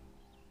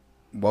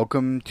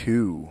 Welcome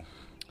to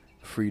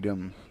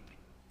Freedom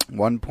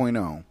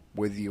 1.0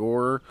 with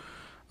your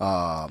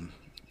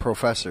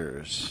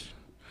professors,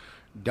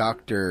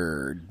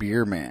 Dr.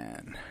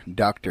 Beerman,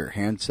 Dr.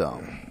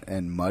 Handsome,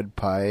 and Mud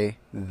Pie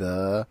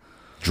the...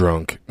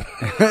 Drunk.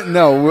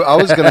 No, I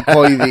was going to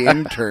call you the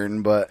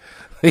intern, but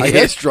I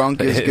guess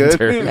drunk is good.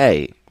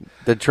 Hey,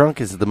 the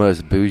drunk is the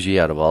most bougie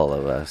out of all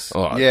of us.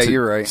 Oh, Yeah,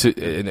 you're right.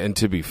 And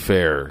to be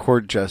fair,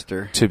 Court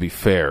jester. to be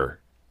fair,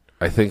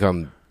 I think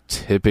I'm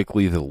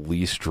typically the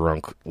least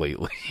drunk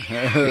lately.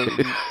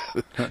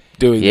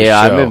 Doing the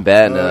Yeah, show. I've been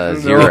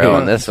batting zero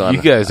on this one.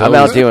 You guys I'm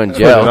always outdoing put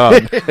Joe.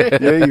 it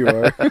on. Yeah, you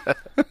are.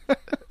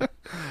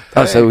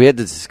 Oh, so we had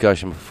this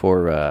discussion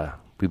before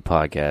we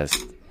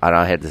podcast.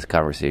 I had this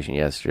conversation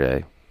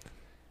yesterday,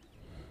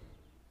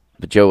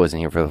 but Joe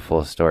wasn't here for the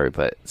full story.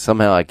 But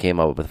somehow I came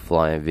up with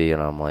Flying V,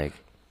 and I'm like,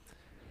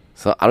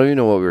 so I don't even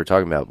know what we were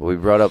talking about. But we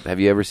brought up, have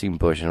you ever seen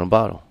Bush in a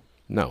bottle?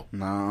 No.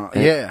 No,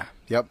 And- yeah.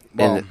 Yep.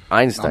 Well, And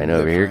Einstein I'm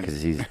over here, different.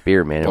 because he's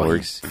beer man and Well, he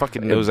works.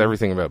 fucking knows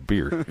everything about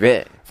beer.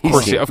 Yeah,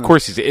 Of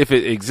course, if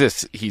it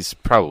exists, he's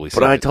probably.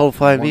 But I said it. told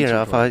Flying V, Once and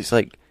or I thought it's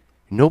like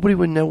nobody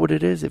would know what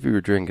it is if you were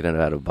drinking it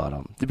out of a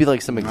bottle. It'd be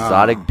like some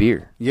exotic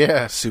beer.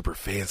 Yeah. super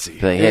fancy.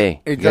 Be like,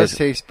 hey, It you does guys-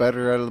 taste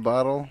better out of the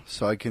bottle,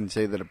 so I can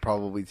say that it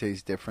probably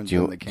tastes different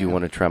Do than the can. you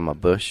want to try my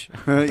Bush?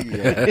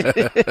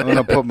 Yeah. I'm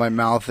gonna put my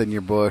mouth in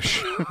your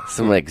bush.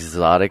 Some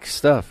exotic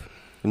stuff.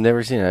 I've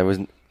never seen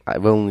it.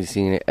 I've only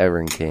seen it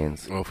ever in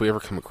cans. Well, if we ever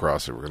come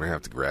across it, we're gonna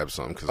have to grab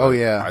some because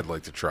I'd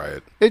like to try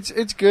it.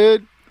 It's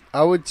good.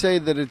 I would say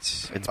that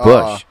it's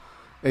Bush.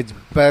 It's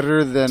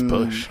better than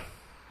Bush.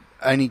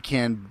 any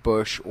canned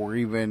Bush or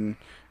even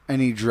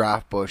any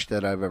draft Bush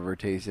that I've ever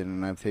tasted,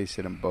 and I've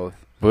tasted them both.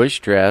 Bush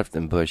Draft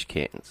and Bush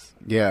cans.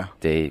 Yeah,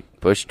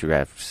 Bush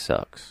Draft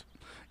sucks.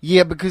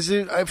 yeah, because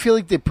I feel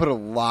like they put a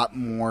lot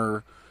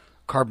more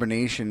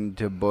carbonation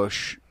to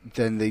Bush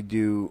than they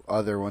do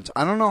other ones.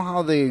 I don't know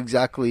how they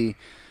exactly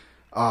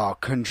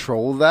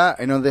control that.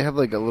 I know they have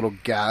like a little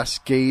gas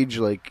gauge,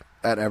 like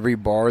at every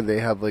bar they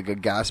have like a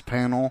gas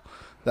panel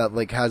that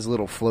like has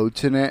little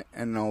floats in it,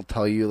 and they'll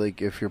tell you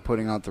like if you're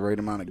putting out the right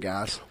amount of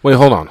gas. Wait,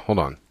 hold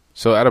on.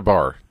 So at a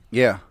bar,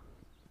 Yeah,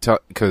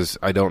 because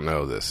I don't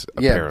know this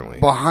yeah. apparently.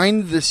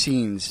 Behind the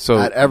scenes, So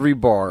at every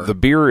bar, The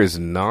beer is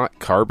not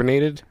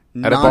carbonated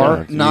at a not,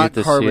 bar. You not get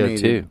the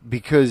carbonated, CO2.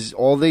 because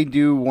all they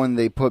do when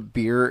they put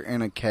beer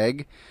in a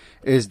keg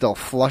is they'll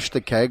flush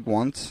the keg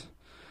once,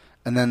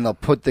 and then they'll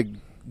put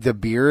the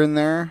beer in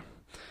there,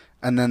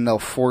 and then they'll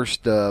force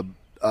the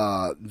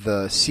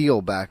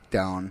seal back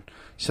down.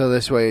 So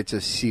this way it's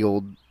a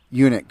sealed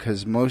unit,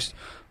 because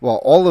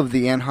all of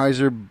the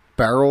Anheuser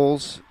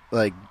barrels,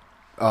 like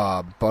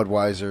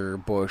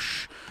Budweiser,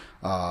 Busch,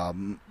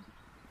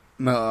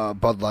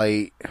 Bud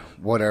Light,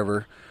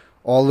 whatever,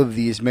 all of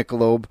these,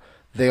 Michelob,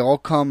 they all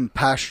come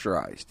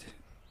pasteurized.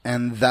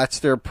 And that's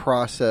their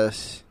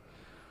process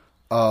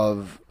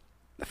of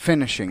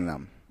finishing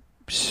them.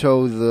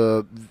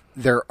 So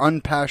they're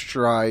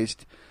unpasteurized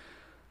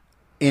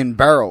in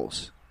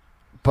barrels,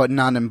 but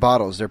not in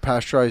bottles. They're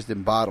pasteurized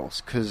in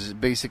bottles because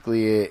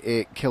basically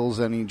it kills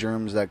any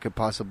germs that could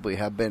possibly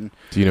have been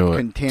Do you know how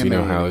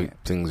contaminating.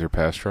 things are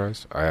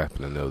pasteurized? I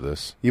happen to know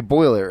this. You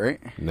boil it, right?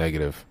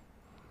 Negative.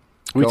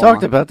 We Go talked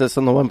on. about this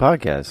on the one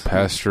podcast.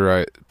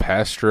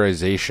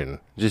 Pasteurization.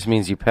 Just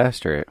means you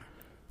pasture it.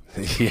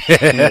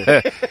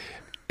 Yeah.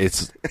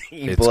 It's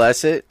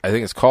Bless it. I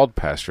think it's called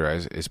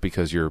pasteurized. It's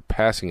because you're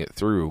passing it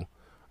through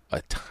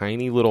a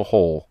tiny little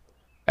hole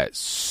at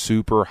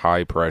super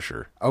high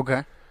pressure.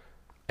 Okay.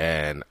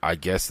 And I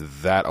guess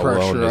that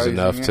alone is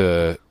enough Pressurizing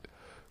to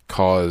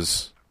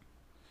cause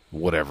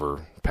whatever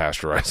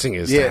pasteurizing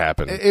is to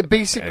happen. It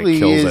basically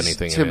and it kills is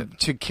anything in it.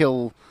 to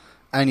kill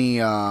any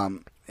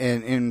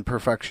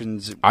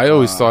imperfections. I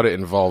always thought it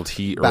involved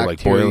heat or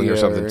like boiling or bacteria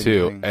something or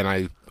too. anything.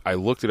 And I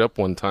looked it up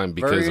one time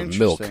because Very of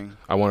milk. interesting.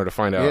 I wanted to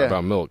find out Yeah.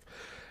 about milk.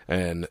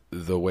 And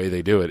the way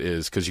they do it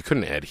is because you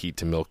couldn't add heat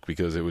to milk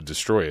because it would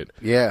destroy it.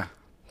 Yeah.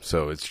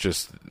 So it's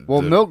just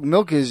Well,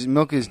 milk is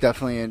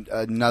definitely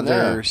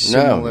another No,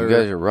 similar you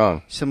guys are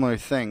wrong. similar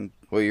thing.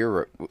 Well,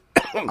 you're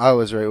I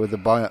was right with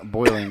the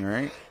boiling,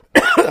 right?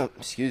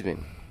 excuse me.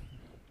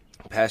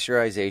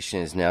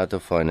 Pasteurization is now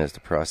defined as the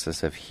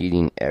process of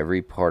heating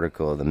every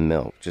particle of the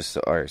milk.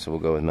 So we'll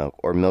go with milk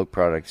or milk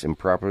products in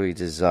properly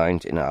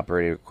designed and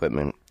operated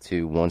equipment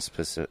to one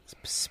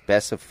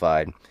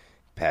specified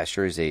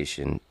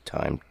pasteurization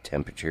time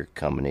temperature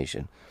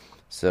combination.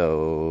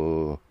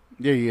 So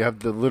Yeah, you have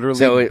to literally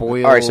So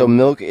boil. all right, so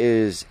milk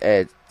is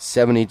at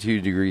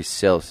 72 degrees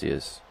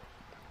Celsius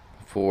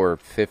for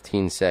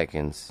 15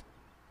 seconds.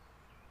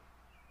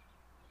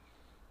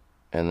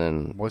 And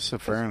then What's the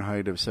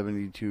Fahrenheit of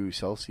 72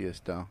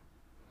 Celsius, though?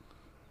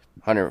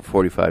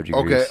 145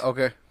 degrees.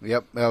 Okay.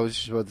 Yep, I was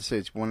just about to say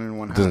it's 1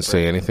 1/2. Doesn't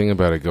say anything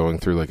about it going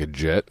through like a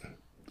jet.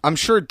 I'm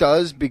sure it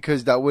does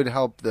because that would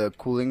help the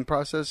cooling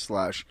process.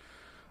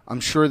 I'm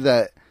sure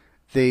that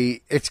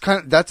it's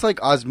that's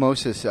like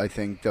osmosis, I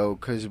think, though,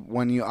 because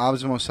when you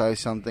osmosize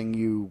something,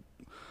 you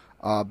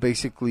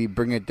basically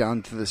bring it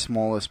down to the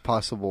smallest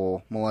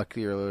possible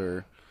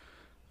molecular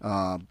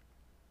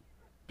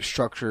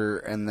structure,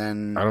 and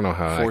then I don't know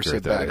how force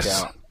accurate it back that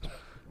is. out.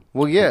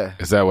 Well, yeah,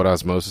 Is that what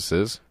osmosis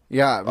is?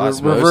 yeah,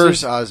 Osmosis?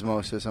 reverse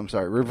osmosis. I'm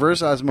sorry,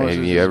 reverse osmosis.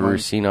 Have you is ever when-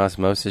 seen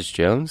Osmosis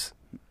Jones?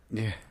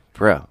 Yeah,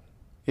 Bro.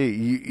 hey,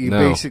 you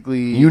No.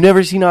 basically You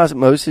never seen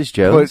Osmosis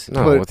Jones?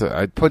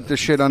 put the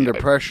shit under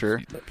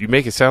pressure. You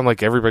make it sound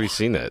like everybody's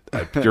seen it.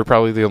 You're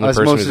probably the only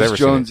person who's Osmosis ever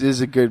Jones seen it. is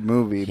a good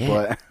movie,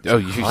 but Oh,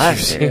 you've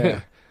Classic. seen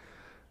it?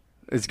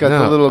 it's got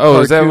No. the little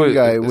is that cartoon what,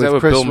 guy is with that with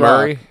Chris Bill Rock.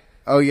 Murray?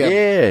 Oh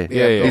yeah,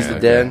 Yeah, He's the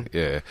okay. dad.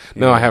 Yeah.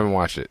 No, Yeah. I haven't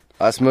watched it.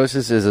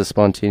 Osmosis is a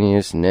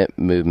spontaneous net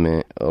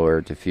movement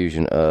or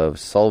diffusion of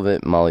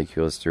solvent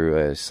molecules through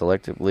a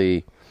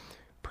selectively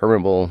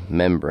permeable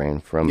membrane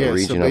from Yeah, a so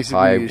region of basically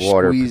high you're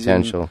water squeezing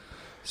potential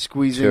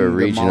squeezing to a the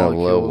region of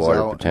low molecules water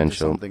out into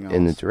potential something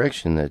in the else.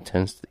 direction that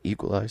tends to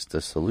equalize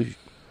the solution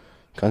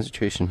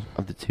concentration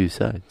of the two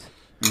sides.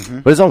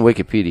 Mhm. But it's on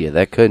Wikipedia.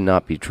 That could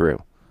not be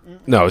true.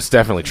 No, it's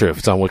definitely true. If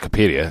it's on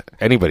Wikipedia,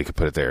 anybody could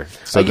put it there.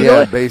 So, Like, the- you know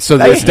what? so I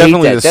that's hate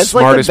definitely that. the That's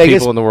like smartest biggest,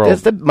 people in the world.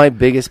 That's my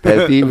biggest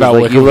pet peeve. About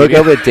Like you look Wikipedia.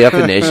 up a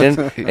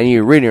definition and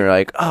you read it, and you're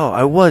like, "Oh,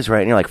 I was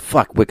right," and you're like,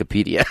 "Fuck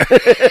Wikipedia."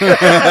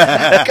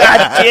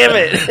 God damn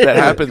it! That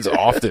happens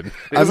often.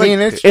 I mean,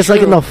 it's It's like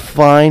in true. the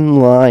fine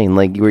line,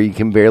 like where you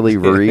can barely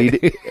read.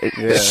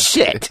 Yeah.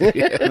 Shit.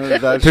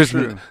 That's There's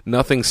true.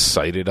 nothing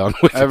cited on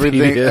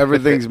Wikipedia.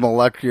 Everything's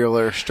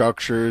molecular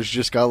structures,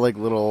 just got like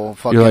little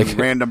fucking You're like-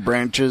 random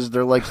branches.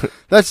 They're like,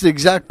 that's the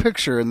exact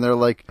picture, and they're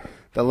like,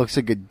 that looks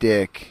like a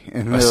dick.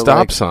 And A they're stop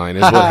like, sign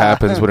is what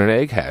happens when an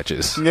egg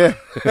hatches. Yeah.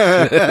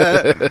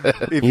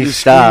 If You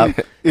stop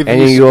if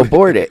and you you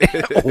abort it.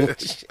 Oh,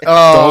 shit.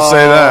 Don't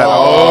say that.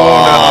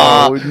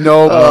 Oh,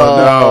 no,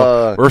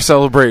 No, we're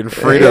celebrating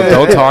freedom.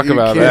 Don't talk You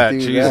about can't that. do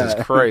Jesus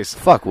that. Christ.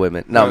 Fuck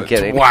women. No, I'm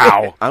kidding.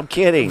 Wow. I'm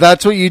kidding.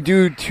 That's what you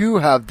do to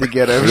have to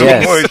get every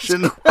Yes.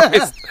 emotion.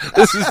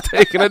 This is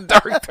taking a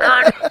dark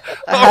turn.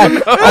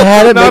 I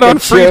had to Not make on a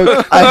freedom.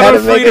 joke. I Not had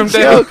on to make a Freedom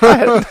Day.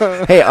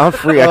 joke. Hey, I'm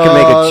free. I can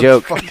make a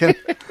joke.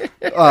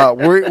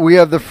 We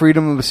have the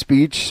freedom of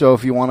speech, so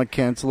if you want to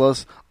cancel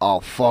us,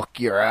 I'll fuck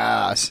your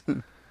ass.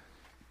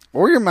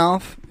 Or your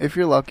mouth, if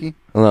you're lucky.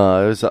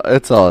 No,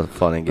 it's all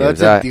fun and games.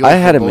 That's a deal I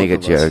had for to make a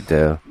both of us. joke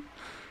though.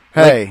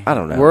 Hey, I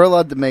don't know. We're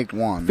allowed to make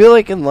one. I feel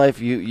like in life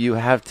you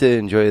have to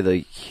enjoy the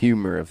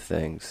humor of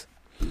things.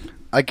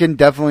 I can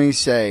definitely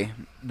say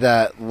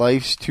that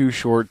life's too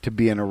short to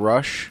be in a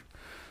rush.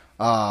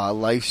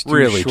 Life's too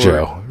Really, short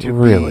Joe? to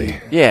Really?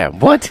 be, Yeah,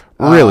 what?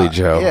 Really,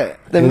 Joe? Yeah,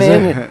 The Is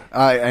man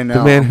I know.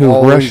 The man who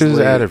Always rushes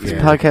late. out of this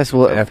here. podcast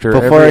will After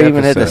before every I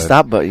even hit the episode.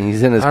 stop button,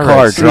 he's in his All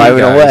car right, see you driving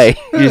guys. away.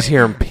 You just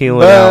hear him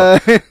peeling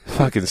out.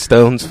 Fucking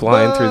stones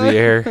flying through the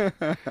air.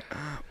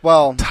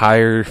 Well,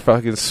 Tire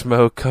fucking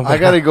smoke coming I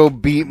gotta out. go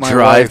beat my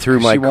Drive wife through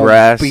 'cause my she won't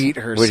grass, beat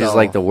herself. which is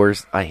like the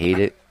worst. I hate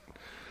it.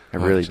 I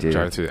really do. I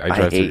drive through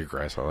hate, your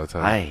grass all the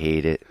time. I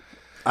hate it.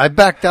 I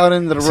backed out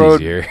into the It's road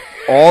easier.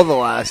 all the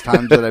last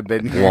times that I've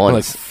been here. One. I'm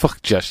like,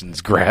 fuck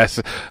Justin's grass.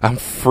 I'm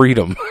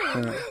freedom.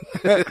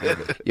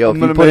 Yo, I'm if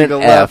gonna you put make an a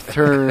left F,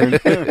 turn.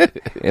 At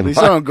in least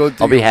I don't go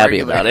through I'll be your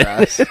happy regular about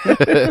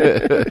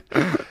it.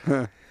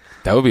 grass.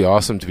 That would be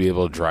awesome to be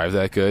able to drive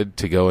that good,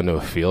 to go into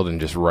a field and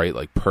just write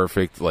like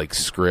perfect like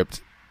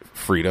script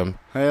freedom.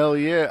 Hell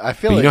yeah! I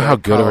feel But like you know how I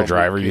good of a probably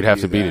driver could you'd have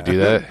to be to do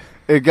that?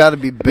 It got to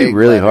be It'd big. be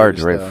really hard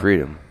to letters, write though.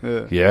 freedom.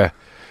 Yeah.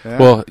 Yeah.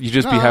 Well, you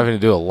just be No. having to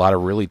do a lot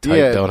of really tight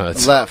Yeah,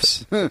 donuts.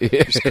 lefts. Yeah.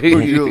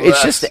 do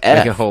It's just the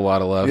Making a F. whole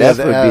lot of love. Yeah, F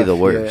the would be F, the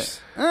yeah.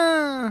 worst.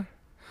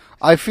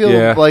 I feel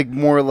Yeah. like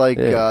more like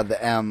Yeah.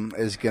 the M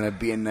is gonna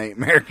be a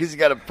nightmare because you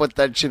got to put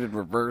that shit in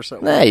reverse.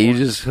 At Nah, one you point.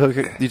 just hook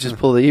it. You just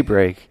pull the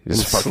e-brake and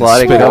Just fucking slide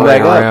it, spin go it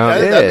back around.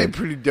 up. That'd Yeah. be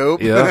pretty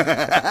dope.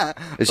 Yeah.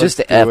 It's just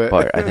the do F it.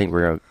 part. I think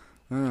we're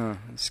gonna.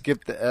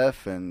 Skip the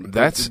F and put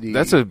That's the D.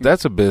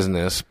 that's a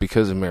business,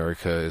 because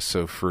America is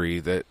so free,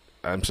 that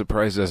I'm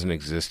surprised doesn't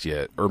exist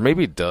yet, or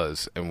maybe it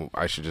does, and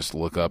I should just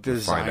look up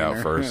and find out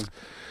Designer. first.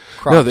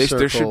 Crop No, there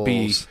should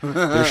be circles.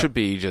 there should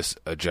be just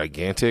a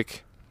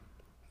gigantic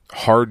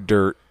hard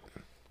dirt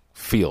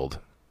field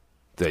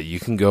that you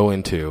can go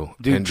into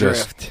Do and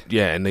drift. just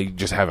and they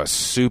just have a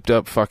souped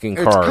up fucking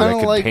It's car kinda that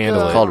can like,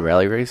 handle it. Called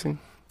rally racing.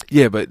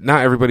 Yeah, but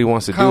not everybody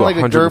wants to do Kinda like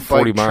a dirt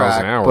 140 bike miles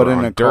track, an hour but in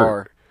on a dirt.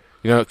 car.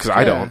 You know, because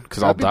I don't,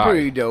 because I'll That'd be die.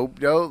 pretty dope,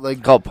 though.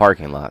 Like Called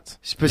parking lots.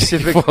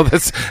 specific, Well,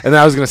 and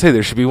I was gonna say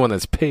there should be one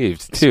that's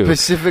paved too.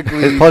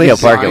 specifically. There's plenty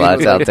of parking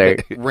designed lots out there.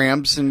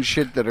 Ramps and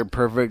shit that are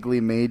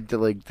perfectly made to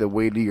like the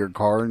weight of your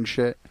car and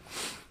shit.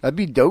 That'd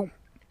be dope.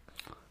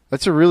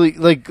 That's a really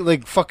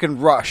like fucking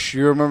Rush.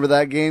 You remember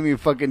that game? You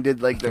fucking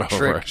did like the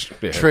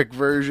trick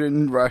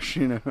version Rush.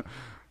 That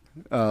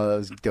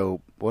was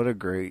dope. What a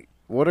great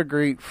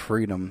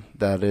freedom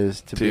that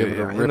is to be able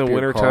to rip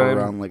your car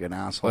around like an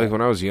asshole. Like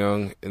when I was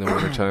young in the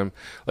wintertime,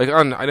 I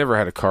never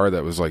had a car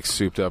that was like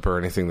souped up or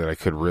anything that I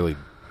could really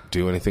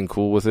do anything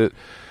cool with it,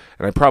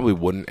 and I probably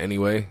wouldn't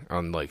anyway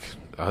on like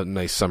a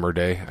nice summer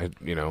day. I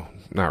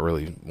not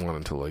really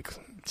wanting to like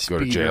go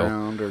to jail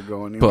or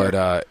go anywhere.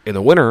 But in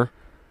the winter,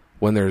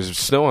 when there's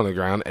snow on the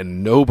ground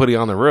and nobody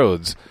on the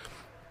roads,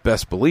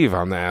 best believe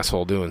I'm the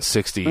asshole doing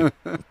 60,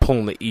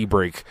 pulling the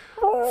e-brake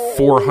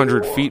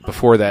 400 feet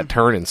before that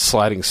turn and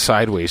sliding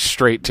sideways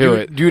straight to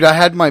it. Dude, I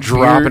had my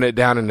dropping it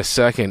down in a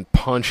second,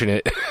 punching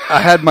it. I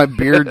had my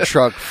beard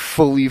truck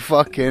fully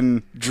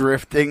fucking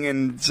drifting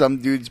in some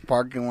dude's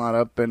parking lot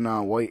up in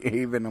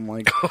Whitehaven. I'm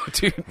like, oh,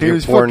 dude, he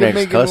was fucking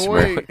making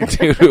customer.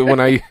 Dude,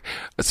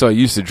 I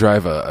used to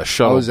drive a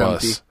shuttle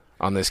bus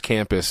on this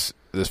campus,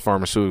 this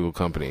pharmaceutical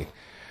company,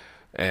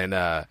 and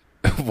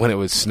when it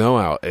would snow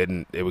out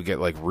and it would get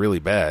like really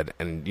bad,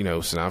 and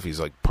Sanofi's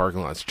like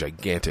parking lot's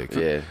gigantic,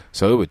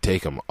 so it would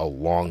take them a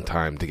long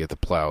time to get the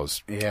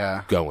plows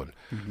going.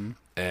 Mm-hmm.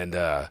 And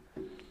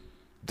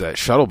that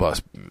shuttle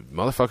bus,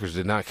 motherfuckers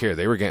did not care.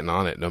 They were getting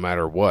on it no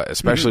matter what,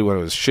 especially when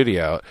it was shitty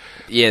out.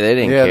 Yeah, they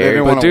didn't care. They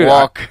didn't want to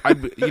walk.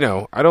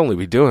 I'd only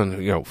be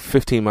doing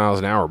 15 miles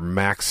an hour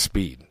max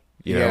speed.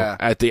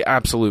 At the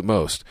absolute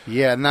most.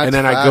 Yeah, and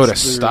then I go to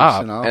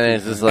stop, and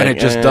it's just like, and it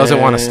just doesn't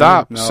want to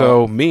stop. No.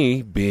 So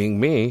me, being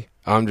me,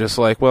 I'm just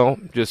like, well,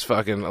 just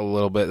fucking a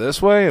little bit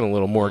this way and a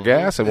little more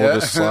gas, and we'll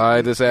just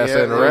slide this ass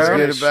in around.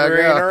 Get it back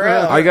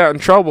out. I got in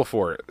trouble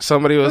for it.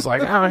 Somebody was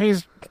like, oh,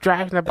 he's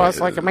driving the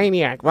bus like a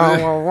maniac, blah,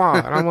 blah, blah.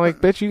 And I'm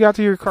like, bitch, you got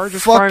to your car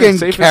just fine and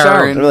safe and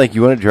sound. They're like,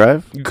 you want to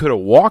drive? You could have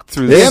walked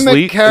through the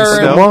sleet and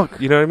snow.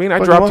 You know what I mean? I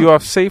dropped you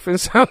off safe and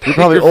sound. You're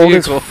probably old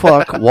as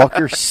fuck. Walk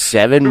your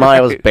 7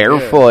 miles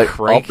barefoot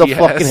up the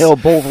fucking hill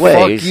both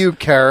ways. Fuck you,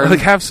 Karen.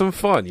 Like, have some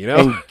fun,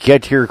 And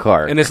get to your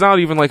car. And it's not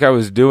even like I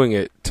was doing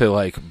it to,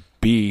 like,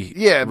 be...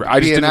 Yeah, I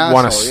just didn't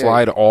want to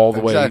slide all the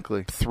way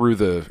Exactly. through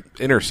the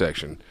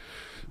intersection.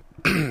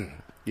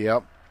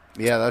 Yep.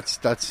 Yeah,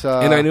 that's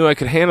and I knew I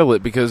could handle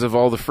it because of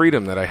all the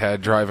freedom that I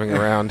had driving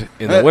around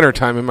in the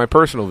wintertime in my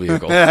personal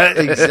vehicle.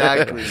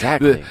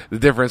 Exactly. The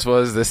difference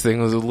was this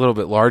thing was a little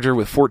bit larger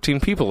with 14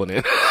 people in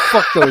it.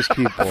 Fuck those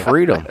people.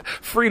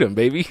 Freedom,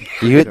 baby.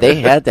 They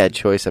had that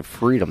choice of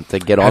freedom to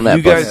get on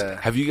that bus.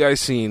 Have you guys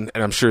seen,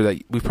 and I'm sure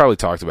that we've probably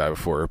talked about it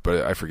before,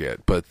 but I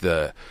forget, but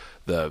the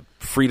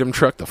freedom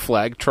truck, the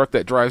flag truck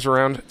that drives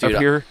around up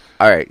here?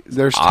 All right.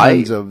 There's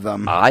tons of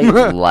them. I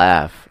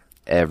laugh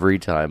every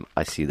time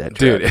I see that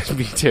truck. Dude,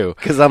 me too.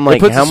 Because I'm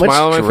like, how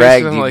much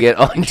drag do you get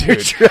on your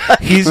truck?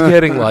 He's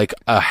getting like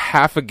a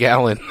half a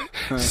gallon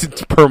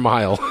per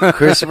mile.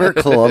 Christopher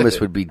Columbus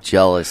would be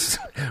jealous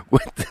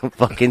with the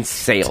fucking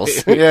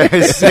sails. Yeah,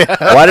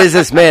 why does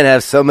this man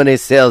have so many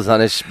sails on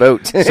his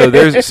boat? so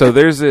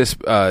there's this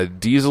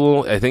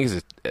diesel, I think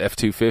it's a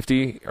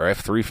F-250 or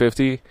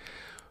F-350.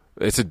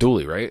 It's a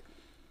dually, right?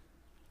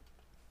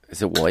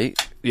 Is it white?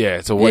 Yeah,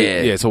 it's a white.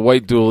 Yeah, it's a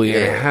white dually.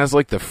 And it has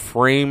like the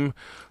frame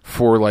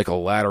for like a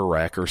ladder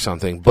rack or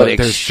something, but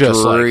there's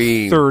just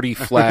like 30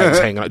 flags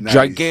hanging on, Nice.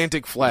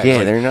 Gigantic flags. Yeah,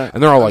 like, they're not.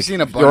 and they're all like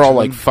seen a bunch they're all of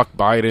like them. fuck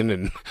Biden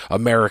and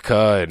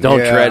America and Don't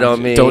tread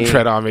on me. Don't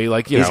tread on me.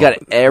 Like He's got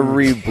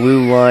every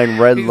blue line,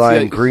 red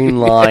line, green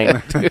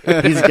line.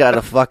 He's got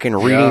a fucking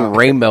reading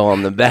rainbow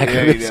on the back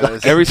of his.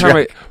 Every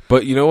time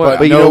but you know what?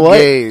 But you know what?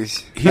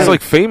 Gays. He's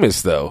like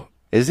famous though.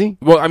 Is he?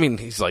 Well, I mean,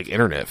 he's like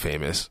internet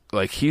famous.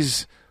 Like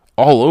he's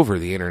all over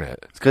the internet.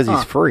 It's because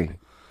he's free.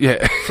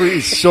 Yeah.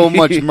 Free so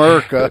much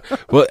America.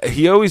 Well,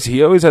 he always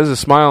has a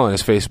smile on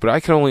his face, but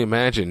I can only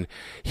imagine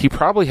he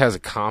probably has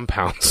a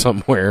compound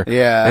somewhere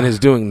and is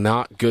doing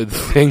not good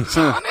things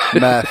on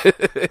it. Meth.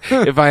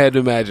 If I had to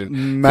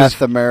imagine.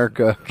 Meth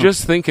America.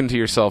 Just thinking to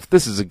yourself,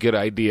 this is a good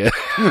idea.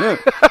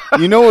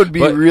 You know what would be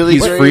But really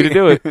he's great? free to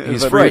do it.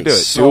 He's free to do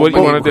it. Do what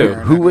you want to do.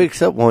 Who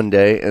wakes up one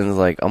day and is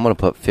like, I'm going to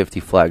put 50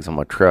 flags on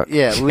my truck?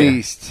 Yeah, at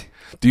least.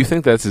 Do you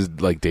think that's his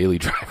like daily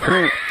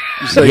driver?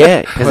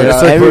 Yeah, because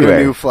it's everywhere.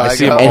 A new flag I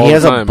see him out. And all he the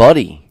has time. a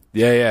buddy.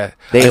 Yeah.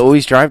 They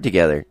always drive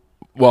together.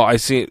 Well,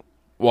 I've seen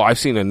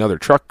another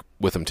truck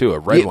with him too, a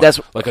red one. That's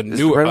like a is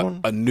it newer red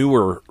one? a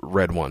newer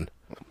red one.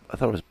 I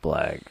thought it was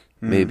black.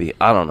 Maybe.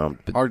 I don't know.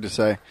 But Hard to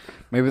say.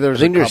 Maybe there's.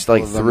 I think a there's couple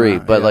like of them 3,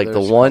 that- but yeah, like there's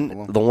the a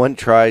couple of them. one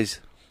tries,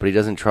 but he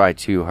doesn't try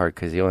too hard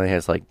because he only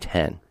has like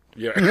 10.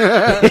 Yeah.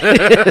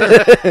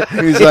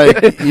 He's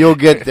like, you'll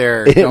get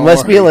there. It Don't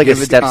must be worry, like a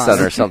give it stepson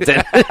time. or something.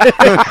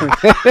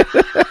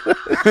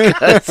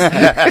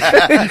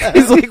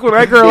 He's like, when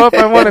I grow up,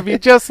 I want to be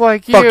just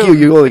like you. Fuck you,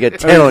 you only get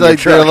 10 on your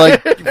It's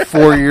like they're truck. like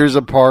 4 years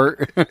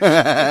apart.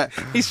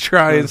 He's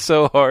trying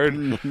so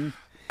hard.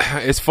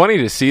 It's funny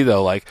to see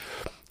though, like,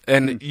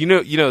 and you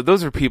know,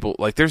 those are people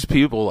like there's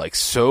people like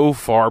so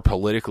far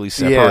politically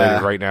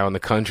separated right now in the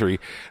country.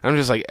 I'm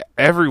just like,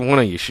 every one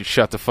of you should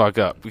shut the fuck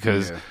up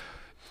because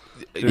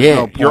Yeah.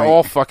 no you're point.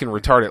 all fucking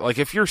retarded. Like,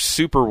 if you're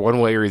super one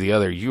way or the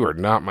other, you are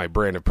not my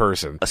brand of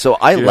person. So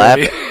I You know laugh.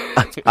 what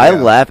I mean? I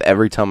laugh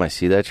every time I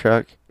see that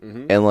truck,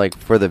 and like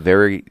for the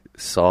very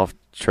soft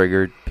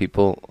triggered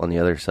people on the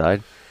other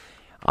side,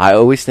 I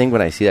always think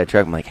when I see that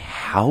truck, I'm like,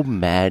 how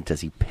mad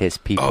does he piss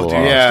people Oh, dude,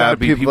 off? it's Yeah, gotta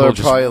be people are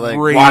just probably like,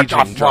 raging "What the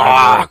driving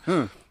fuck?"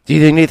 around. Do you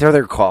think they throw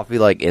their coffee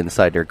like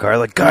inside their car?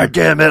 Like, God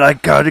damn it, I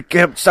gotta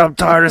get. I'm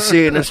tired of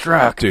seeing this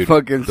truck. Dude,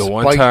 Fucking the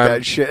one spike time,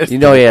 that shit. You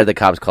know, he had the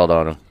cops called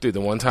on him. dude,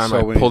 the one time So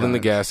I many pulled in the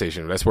times. gas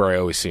station. That's where I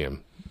always see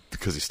him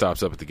because he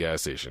stops up at the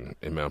gas station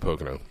in Mount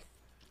Pocono.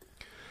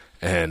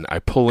 And I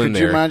pull in Could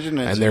there, you imagine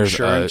his and there's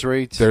insurance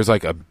rates? There's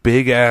like a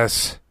big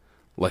ass,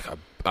 like a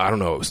I don't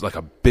know, it was like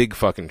a big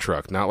fucking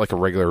truck, not like a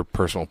regular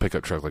personal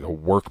pickup truck, like a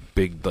work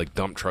big like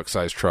dump truck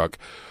size truck.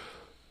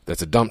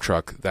 That's a dump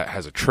truck that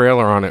has a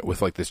trailer on it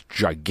with like this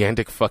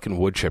gigantic fucking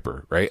wood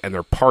chipper, right? And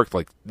they're parked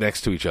like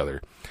next to each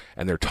other,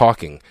 and they're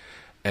talking.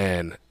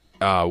 And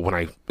when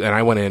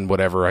I went in,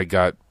 whatever, I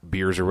got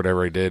beers or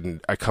whatever I did,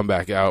 and I come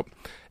back out,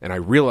 and I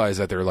realize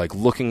that they're like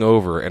looking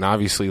over and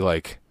obviously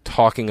like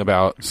talking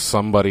about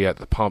somebody at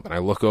the pump. And I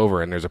look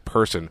over, and there's a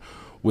person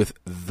with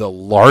the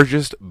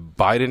largest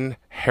Biden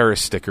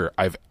Harris sticker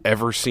I've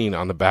ever seen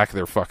on the back of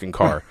their fucking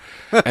car,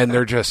 and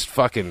they're just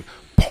fucking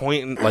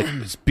pointing, like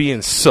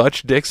being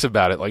such dicks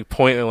about it, like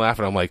pointing and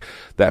laughing. I'm like,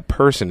 that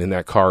person in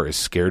that car is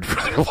scared for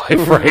their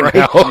life right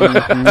now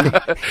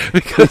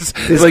because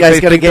This like, guy's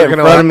they gonna think get they're in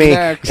front of me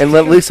next. and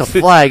let loose a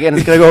flag, and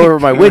it's gonna go over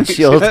my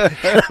windshield. I'm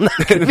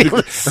not gonna be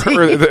able to see.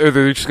 or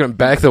they're just gonna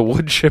back the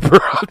wood chipper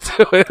up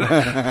to it.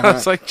 I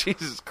was like,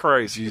 Jesus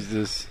Christ.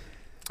 Jesus.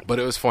 But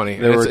it was funny.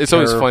 They were It's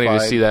always funny to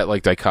terrified. see that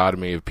like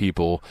dichotomy of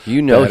people.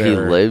 You know, that he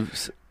are-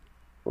 lives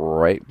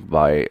right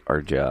by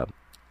our job.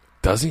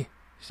 Does he?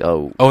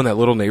 So Oh, in that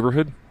little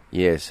neighborhood?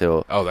 yeah,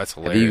 so Oh, that's if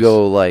hilarious. you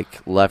go like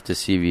left to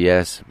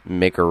CVS,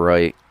 make a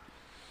right,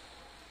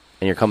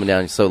 and you're coming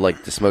down, so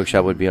like the smoke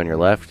shop would be on your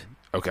left.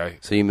 Okay.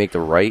 So you make the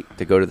right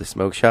to go to the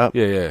smoke shop.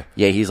 Yeah.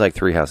 Yeah, he's like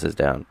 3 houses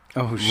down.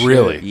 Oh, shit.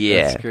 Really?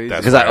 Yeah, That's crazy.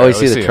 That's because why I always I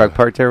see always the see truck him.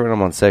 parked there when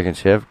I'm on second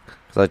shift.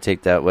 Because I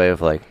take that way of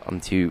like I'm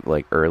too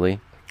like early.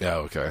 Yeah,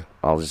 okay.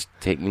 I'll just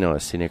take a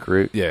scenic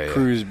route. Yeah.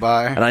 Cruise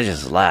by. And I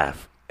just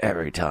laugh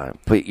every time.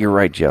 But you're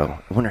right, Joe.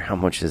 I wonder how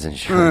much his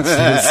insurance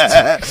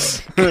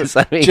is. 'Cause,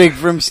 I mean, Jake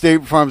from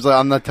State Farm's like,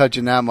 I'm not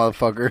touching that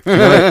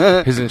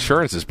motherfucker. His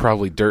insurance is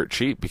probably dirt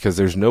cheap because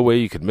there's no way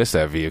you could miss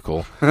that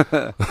vehicle.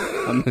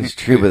 it's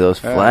true, but those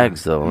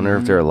flags, though, I wonder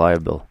if they're a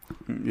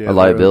Yeah, a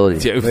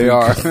liability. Yeah, They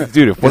are.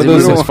 Dude, if one of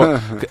Is those it-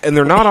 is and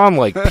they're not on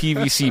like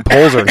PVC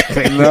poles or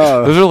anything.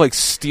 No. Those are like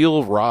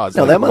steel rods.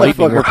 No, like that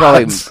lightning motherfucker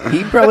rods.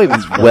 he probably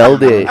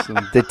welded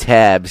the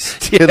tabs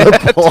to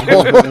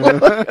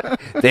the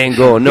pole. They ain't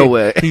going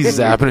nowhere. He's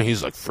zapping and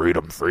he's like,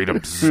 freedom,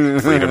 freedom,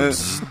 zzz, freedom.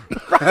 Zzz.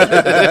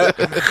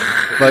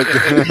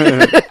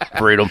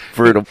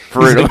 Freedom.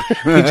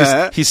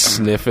 He's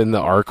sniffing the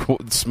arc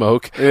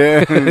smoke.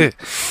 Yeah.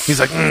 He's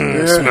like,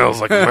 it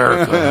smells like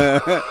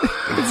America.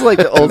 It's like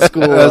the old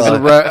school,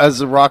 as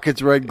the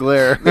rocket's red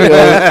glare.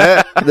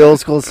 the old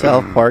school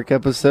South Park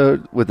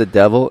episode with the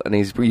devil, and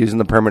he's using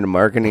the permanent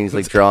marker, and he's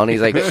like drawing.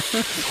 He's like,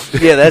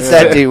 yeah, that's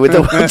that dude with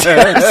the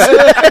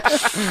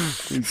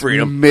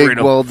freedom, MIG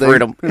welding.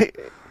 freedom.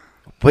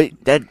 But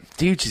that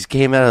dude just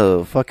came out of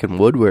the fucking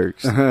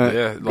woodworks.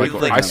 Yeah, like,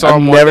 Like, I saw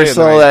him I one never day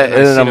saw and that, I've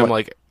and seen I'm him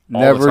like- like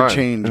all the Never time.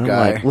 change, And I'm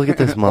guy. like, look at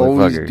this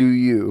Always motherfucker. do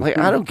you. Like,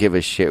 I don't give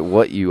a shit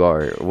what you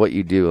are, what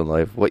you do in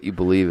life, what you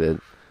believe in.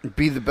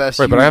 Be the best.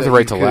 Right, but you I have the that right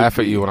you to could laugh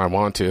at be. you when I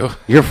want to.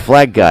 You're a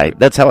flag guy.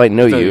 That's how I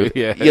know No, you.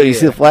 yeah, Yo, you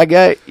see yeah. the flag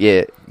guy?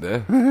 Yeah.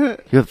 Yeah,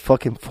 You have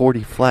fucking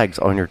 40 flags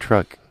on your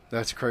truck.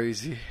 That's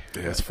crazy.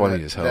 it's funny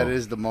That- as hell. That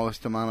is the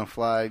most amount of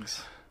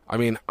flags. I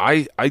mean,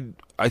 I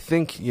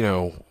think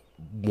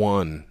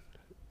one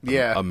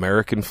Yeah.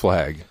 American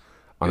flag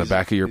on the Is-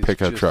 back of your is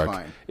pickup just truck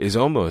fine. is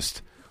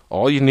almost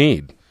all you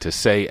need to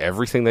say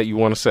everything that you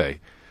want to say.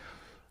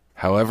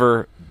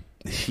 However,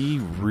 he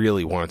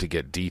really wanted to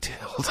get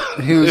detailed.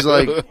 He was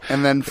like,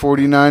 and then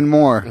 49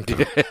 more.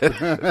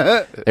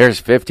 There's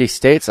 50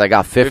 states. I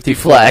got 50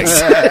 flags.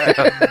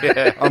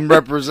 I'm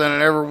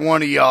representing every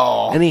one of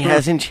y'all. And he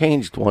hasn't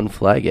changed one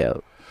flag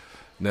out.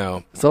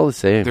 No, It's all the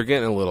same. they're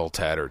getting a little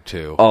tattered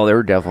too. Oh, they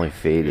were definitely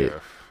faded.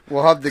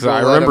 We'll have to 'Cause go.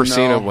 I let remember him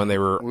seeing know. them when they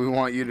were We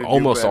want you to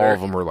almost do all better.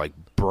 of them were like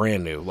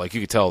brand new. Like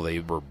you could tell they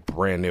were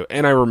brand new.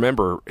 And I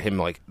remember him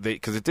like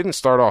because it didn't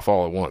start off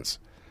all at once.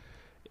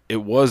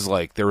 It was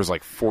like there was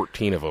like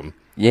 14 of them,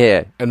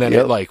 Yeah. and then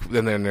Yep.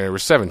 and then there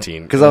was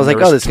 17. Because I was like,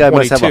 oh, this guy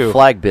must have a 22.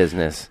 flag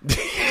business.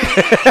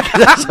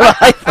 That's what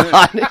I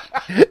thought.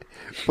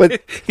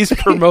 But He's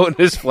promoting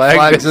his flag.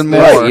 Flags and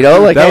business. more. right, you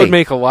know, like that hey, would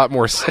make a lot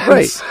more sense.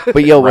 right.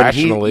 But yo,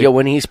 rationally.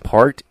 when he's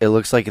parked, it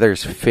looks like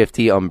there's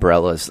 50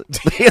 umbrellas in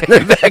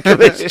the back of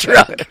his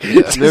truck.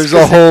 There's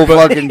a whole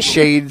fucking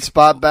shade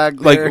spot back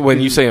there. Like when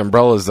you say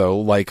umbrellas, though,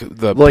 like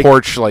the Like,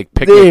 porch, like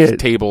picnic yeah.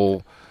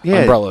 table Yeah.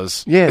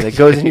 umbrellas. Yeah, that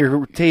goes in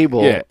your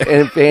table Yeah. and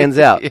it fans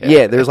out.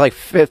 Yeah. There's like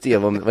 50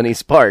 of them when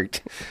he's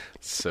parked.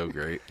 So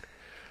great.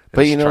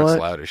 But His you know truck's what?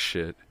 loud as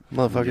shit.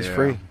 Motherfucker's Yeah.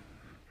 free.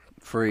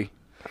 free.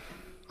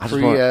 I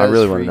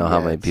really want to know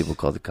how many people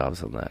called the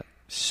cops on that.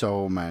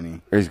 So many.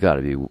 There's got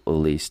to be at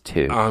least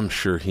 2. I'm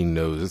sure he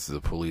knows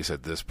the police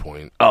at this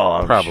point. Oh,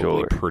 I'm probably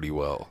sure. pretty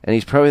well. And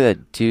he's probably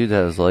that dude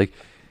that was like,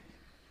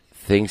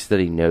 thinks that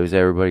he knows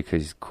everybody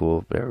because he's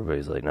cool, but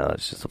everybody's like, no,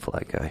 it's just a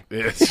flag guy.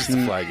 Yeah, it's just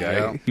a flag guy.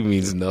 Yeah. He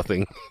means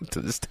nothing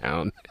to this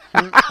town.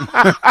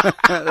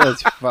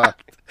 That's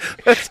fucked.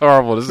 That's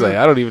horrible to say.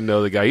 I don't even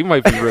know the guy. He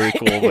might be really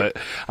cool, but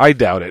I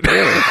doubt it.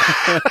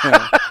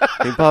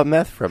 He bought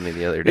meth from me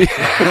the other day.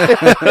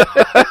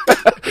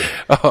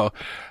 Oh,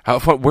 how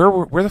fun!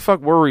 Where the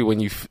fuck were we when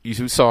you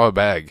saw a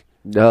bag?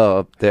 No,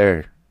 up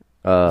there.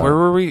 Where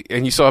were we?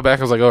 And you saw a bag.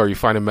 I was like, "Oh, are you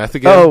finding meth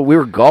again?" Oh, we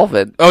were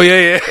golfing. Oh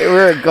yeah. We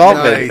were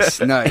golfing.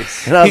 Nice. And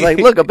I was like,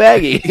 "Look, a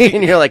baggie,"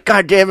 and you're like,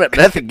 "God damn it,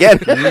 meth again."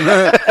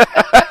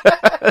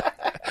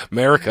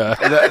 America.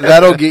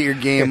 That'll get your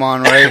game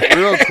on right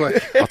real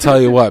quick. I'll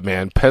tell you what,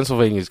 man.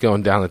 Pennsylvania's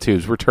going down the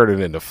tubes. We're turning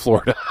into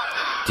Florida.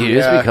 Dude,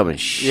 it's becoming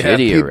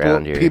shitty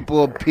around here.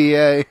 People of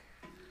PA.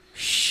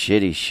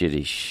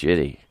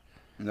 Shitty.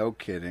 No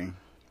kidding.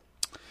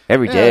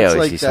 Every day I always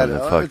like see something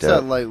fucked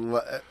up.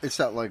 It's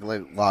not like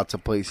lots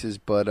of places,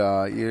 but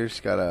you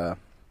just gotta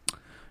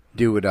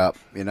do it up,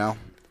 you know?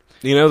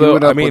 You know, do though,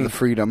 it up I mean, with the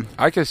freedom.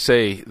 I could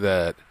say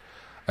that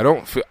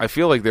I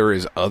feel like there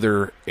is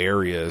other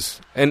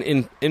areas, and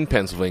in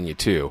Pennsylvania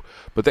too,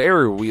 but the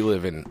area we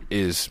live in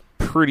is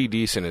pretty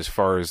decent as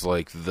far as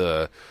like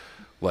the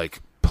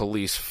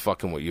police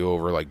fucking with you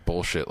over like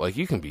bullshit. Like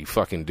you can be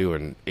fucking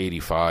doing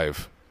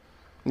 85.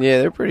 Yeah,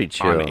 they're pretty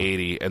chill. On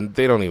 80, and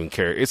they don't even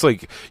care. It's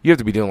like you have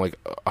to be doing like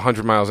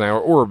 100 miles an hour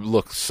or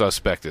look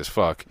suspect as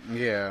fuck.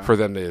 Yeah. For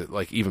them to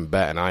like even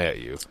bat an eye at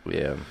you.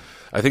 Yeah.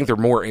 I think they're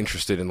more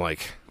interested in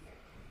like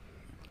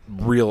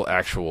real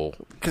actual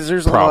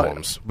there's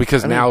problems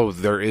because now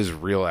there is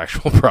real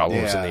actual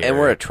problems in the area. And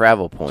we're a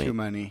travel point. Too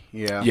many.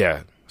 Yeah.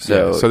 Yeah.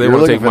 So they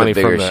want to take money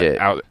the from the shit.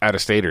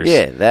 out-of-staters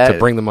to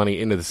bring the money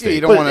into the state. Yeah,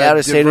 you don't want to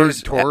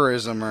out-of-staters divert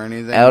tourism or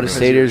anything.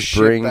 Out-of-staters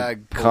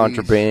bring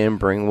contraband,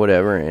 bring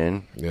whatever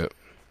in. Yep.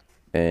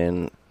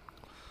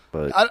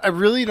 But I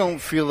really don't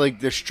feel like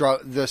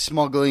the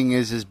smuggling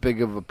is as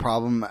big of a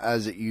problem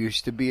as it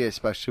used to be,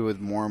 especially with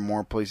more and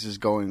more places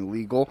going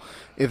legal.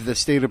 If the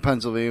state of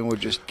Pennsylvania would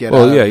just get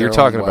out of you're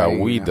talking own about way,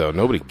 weed, though.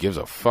 Nobody gives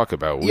a fuck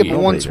about weed. Yeah,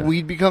 but once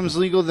weed becomes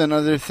legal, then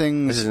other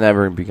things this has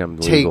never become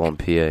legal in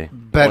PA.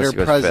 Better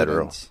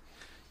presidents.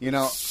 You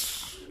know,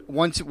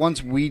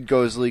 once weed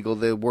goes legal,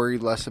 they worry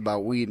less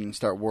about weed and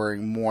start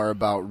worrying more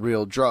about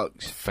real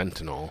drugs.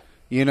 Fentanyl.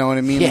 You know what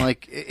I mean? Yeah.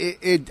 Like,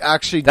 it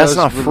actually That's does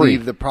not relieve free.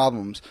 the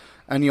problems.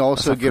 And you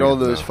also get all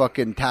those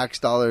fucking tax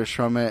dollars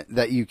from it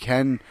that you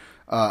can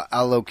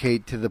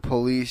allocate to the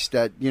police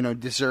that, you know,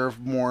 deserve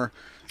more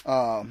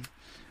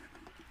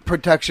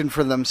protection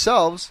for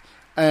themselves.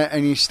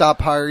 And you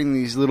stop hiring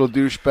these little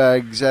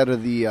douchebags out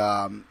of the,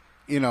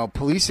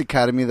 police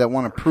academy that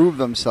want to prove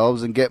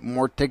themselves and get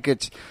more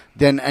tickets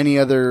than any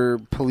other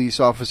police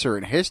officer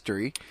in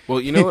history.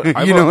 Well, you know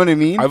what? You know what I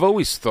mean? I've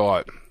always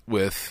thought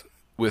with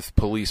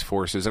police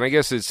forces, and I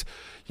guess it's,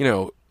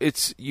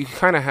 you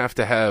kind of have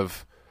to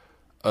have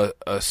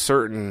a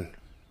certain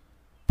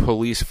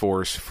police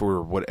force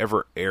for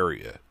whatever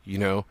area, you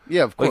know?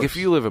 Yeah, of course. Like if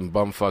you live in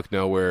bumfuck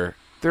nowhere,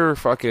 they're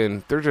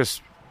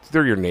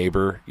your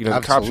neighbor. You know,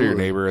 the cops are your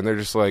neighbor, and they're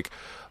just like,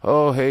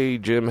 oh, hey,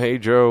 Jim, hey,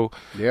 Joe.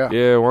 Yeah,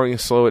 why don't you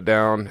slow it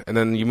down? And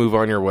then you move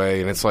on your way,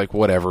 and it's like,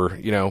 whatever,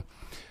 you know?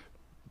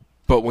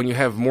 But when you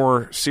have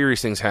more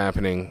serious things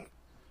happening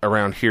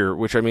around here,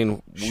 which, I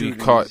mean,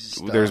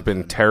 there's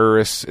been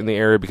terrorists in the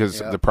area because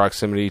of the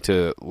proximity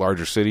to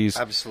larger cities.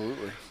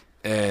 Absolutely.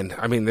 And,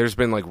 I mean, there's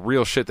been, like,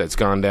 real shit that's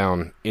gone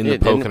down in the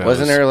Poconos.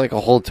 Wasn't there, like,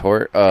 a whole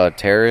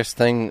terrorist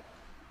thing?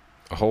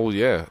 A whole,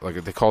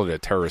 like, they called it a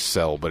terrorist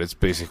cell, but it's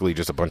basically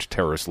just a bunch of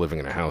terrorists living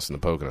in a house in the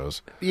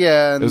Poconos.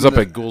 Yeah. It was up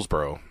at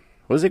Gouldsboro.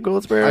 Was it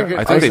Gouldsboro?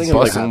 I think they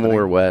busted like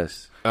more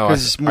west.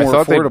 Because it's more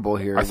affordable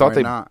here. I thought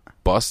they not?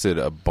 busted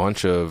a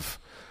bunch of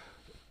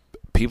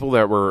people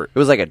that were... It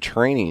was like a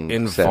training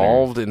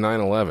involved center. in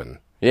 9/11.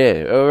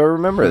 Yeah, I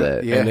remember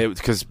that. Yeah. And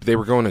because they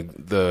were going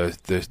to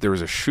there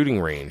was a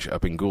shooting range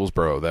up in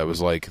Gouldsboro that was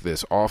like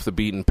this off the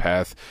beaten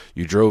path.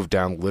 You drove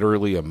down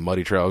literally a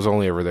muddy trail. I was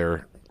only ever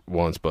there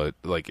once, but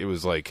like it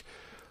was like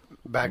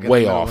back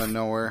way in the off, middle of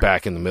nowhere.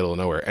 Back in the middle of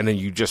nowhere. And then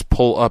you just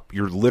pull up.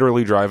 You're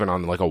literally driving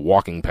on like a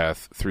walking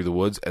path through the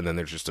woods, and then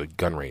there's just a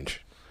gun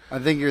range. I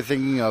think you're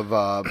thinking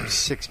of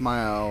 6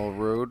 Mile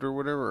Road or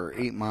whatever, or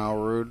 8 Mile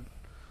Road.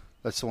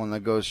 That's the one that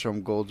goes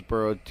from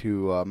Goldsboro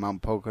to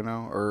Mount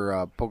Pocono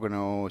or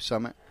Pocono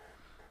Summit.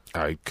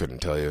 I couldn't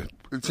tell you.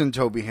 It's in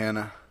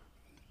Tobyhanna.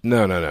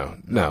 No.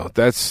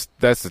 That's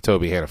the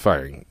Tobyhanna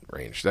firing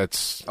range.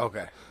 That's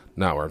okay.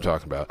 Not what I'm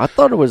talking about. I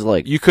thought it was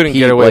like you couldn't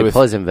get away with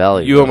Pleasant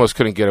Valley. You almost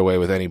couldn't get away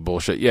with any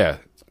bullshit. Yeah.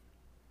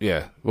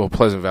 Well,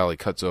 Pleasant Valley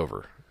cuts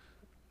over.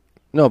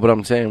 No, but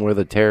I'm saying where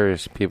the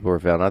terrorist people were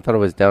found. I thought it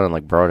was down in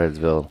like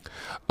Broadheadsville.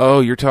 Oh,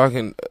 you're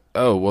talking.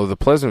 Oh, well, the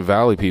Pleasant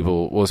Valley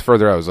people was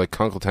further out. It was like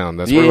Kunkletown.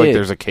 That's where like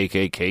there's a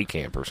KKK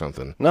camp or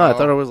something. No, I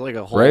thought it was like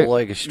a whole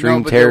like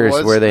extreme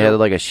terrorist where they had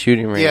like a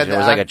shooting range. Yeah, it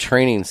was like a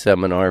training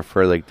seminar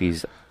for like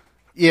these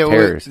Yeah,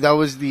 terrorists. that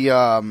was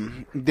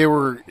the. They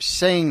were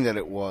saying that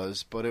it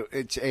was, but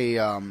it's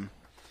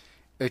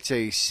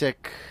a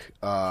sick.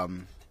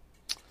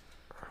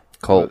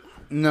 Cult.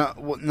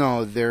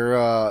 No,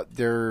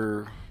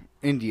 they're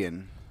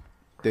Indian.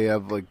 They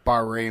have like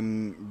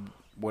Bahrain,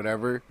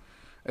 whatever.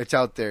 It's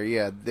out there.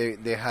 Yeah,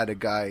 they had a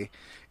guy.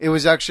 It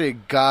was actually a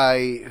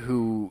guy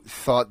who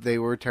thought they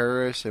were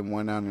terrorists and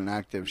went on an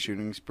active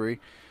shooting spree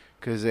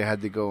because they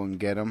had to go and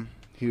get him.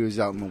 He was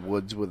out in the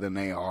woods with an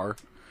AR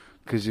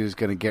because he was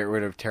going to get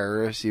rid of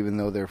terrorists, even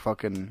though they're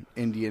fucking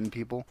Indian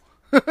people.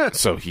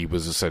 So he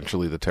was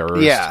essentially the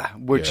terrorist. Yeah,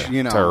 which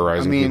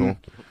terrorizing people.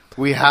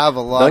 We have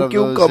a lot of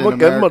those in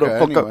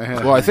America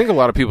anyway. Well, I think a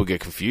lot of people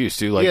get confused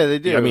too. Like, yeah, they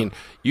do. I mean,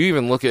 you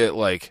even look at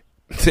like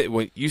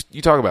when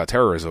you talk about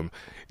terrorism,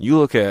 you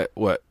look at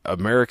what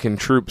American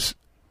troops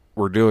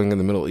were doing in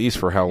the Middle East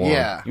for how long.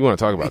 Yeah. You want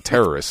to talk about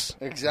terrorists?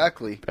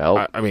 Exactly.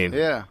 I mean,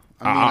 yeah.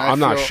 I'm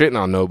not shitting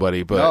on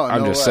nobody, but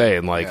I'm just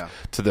saying, like,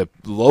 to the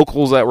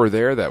locals that were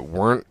there that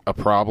weren't a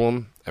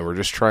problem and were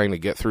just trying to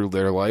get through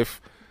their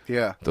life.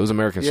 Yeah, those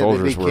American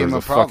soldiers were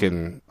the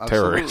fucking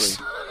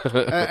terrorists.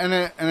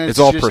 and it's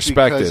all just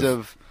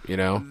perspective,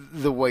 because of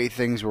the way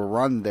things were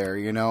run there.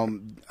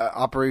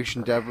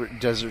 Operation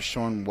Desert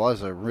Storm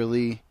was a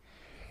really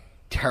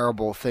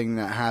terrible thing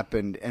that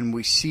happened, and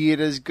we see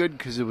it as good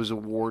because it was a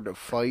war to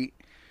fight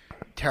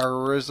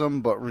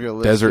terrorism. But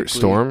realistically, Desert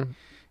Storm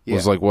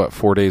was like what,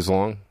 4 days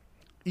long?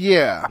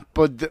 Yeah,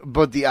 but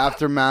the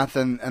aftermath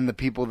and the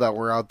people that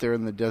were out there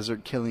in the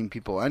desert killing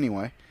people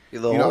anyway.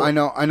 I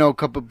know a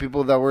couple of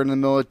people that were in the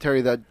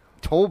military that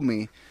told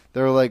me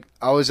they were like,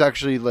 I was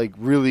actually like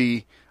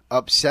really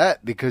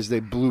upset because they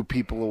blew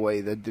people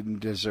away that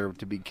didn't deserve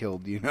to be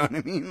killed. You know what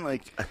I mean?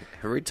 Like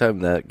every time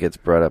that gets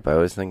brought up, I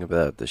always think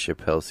about the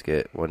Chappelle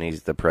skit when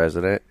he's the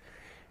president,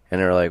 and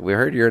they're like, "We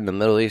heard you're in the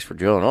Middle East for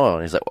drilling oil,"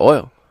 and he's like,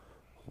 "Oil?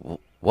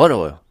 What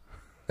oil?"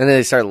 And then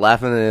they start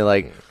laughing, and they're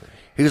like,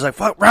 he was like,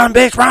 "Fuck, run,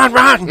 bitch,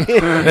 run!" And he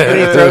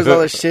throws all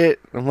this shit.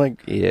 I'm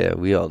like, yeah,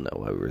 we all know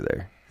why we were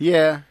there.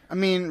 Yeah, I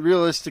mean,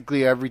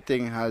 realistically,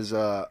 everything has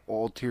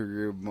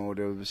ulterior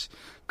motives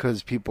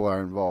because people are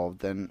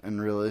involved,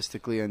 and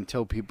realistically,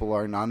 until people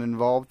are not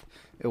involved,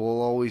 it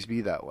will always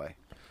be that way.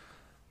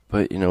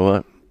 But you know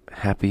what?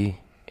 Happy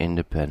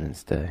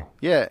Independence Day.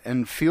 Yeah,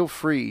 and feel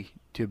free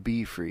to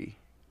be free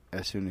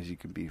as soon as you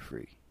can be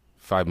free.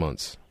 5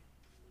 months.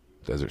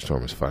 Desert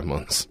Storm is 5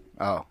 months.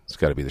 Oh. It's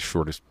got to be the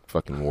shortest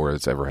fucking war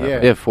that's ever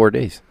happened. Yeah, 4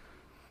 days.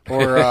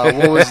 Or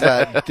what was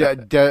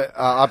that?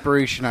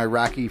 Operation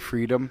Iraqi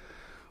Freedom.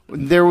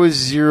 There was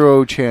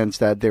zero chance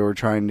that they were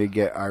trying to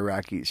get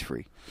Iraqis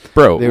free.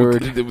 Bro,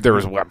 there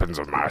was weapons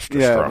of mass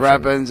destruction. Yeah,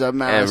 weapons of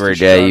mass Every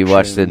destruction. day you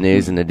watch the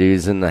news and the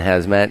dudes in the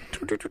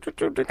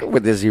hazmat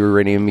with this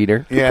uranium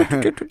meter.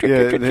 Yeah.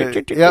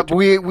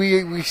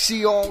 We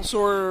see all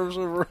sorts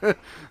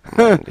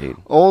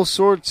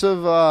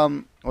of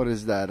what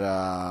is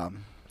that?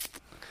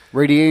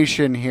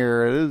 Radiation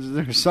here.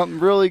 There's something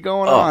really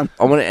going on.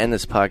 I want to end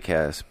this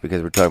podcast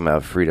because we're talking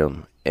about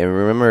freedom. And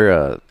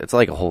remember, it's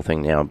like a whole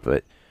thing now,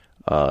 but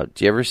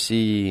do you ever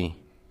see...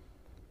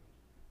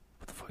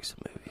 What the fuck is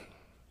the movie?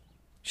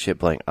 Shit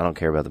blank. I don't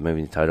care about the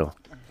movie title.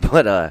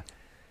 But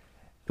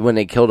when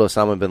they killed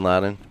Osama bin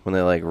Laden, when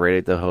they like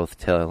raided the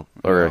hotel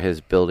or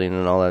his building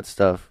and all that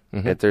stuff,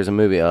 if there's a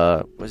movie,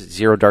 was it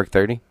Zero Dark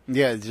 30?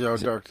 Yeah, Zero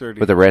Dark 30.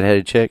 With the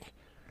redheaded chick.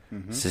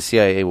 It's a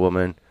CIA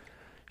woman.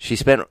 She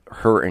spent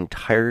her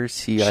entire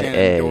CIA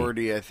Shannon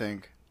Doherty, I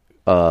think,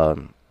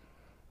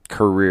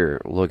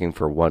 career looking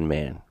for one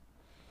man,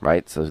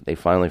 right? So they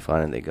finally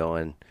find him. They go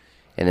in,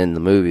 and in the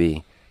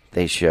movie,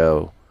 they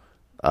show,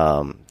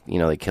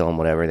 they kill him,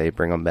 whatever. They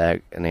bring him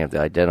back, and they have to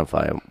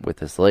identify him with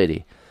this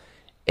lady.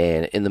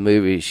 And in the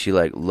movie, she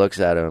like looks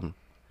at him,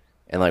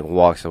 and like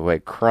walks away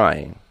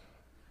crying.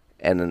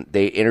 And then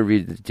they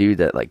interviewed the dude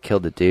that like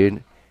killed the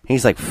dude.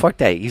 He's like, fuck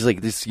that. He's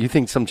like, this. You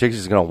think some chick's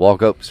just going to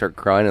walk up, start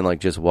crying, and like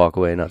just walk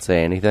away and not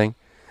say anything?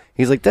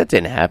 He's like, that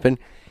didn't happen.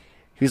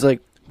 He's like,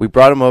 we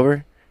brought him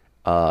over.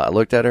 I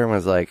looked at her and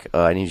was like,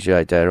 I need you to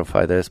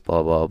identify this,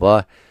 blah, blah,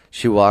 blah.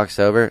 She walks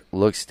over,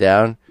 looks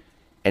down,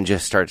 and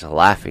just starts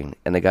laughing.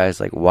 And the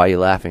guy's like, why are you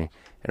laughing?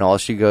 And all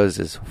she goes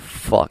is,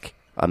 fuck,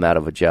 I'm out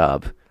of a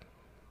job.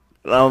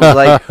 And I was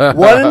like,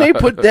 why didn't they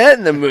put that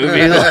in the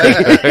movie?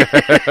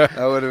 Like,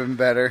 that would have been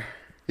better.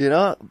 You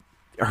know?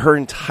 Her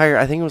entire,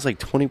 I think it was like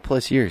 20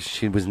 plus years.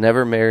 She was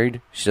never married.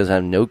 She doesn't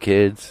have no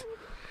kids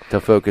to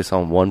focus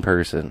on one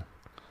person.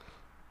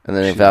 And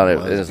then they found it.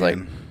 It was like,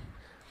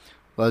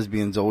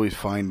 lesbians always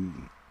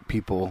find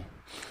people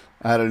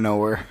out of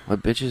nowhere.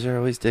 But bitches are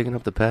always digging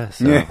up the past.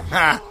 So.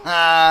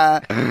 Yeah.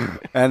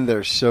 And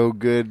they're so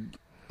good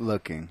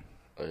looking.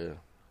 Oh, yeah.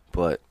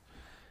 But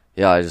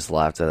yeah, I just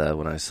laughed at that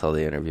when I saw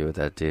the interview with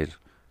that dude.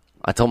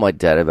 I told my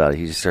dad about it.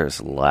 He just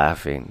starts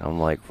laughing. I'm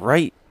like,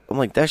 right. I'm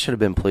like, that should have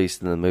been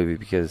placed in the movie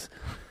because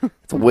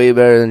it's way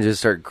better than just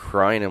start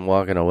crying and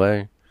walking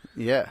away.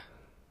 Yeah.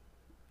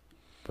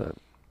 But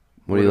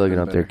what are you looking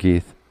up there,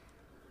 Keith?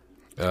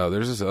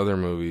 There's this other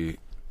movie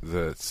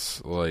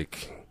that's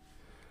like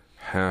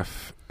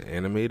half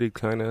animated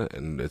kind of,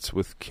 and it's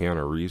with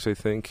Keanu Reeves, I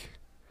think.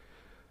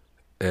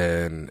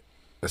 And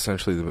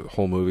essentially the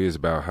whole movie is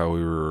about how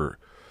we were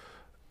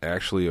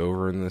actually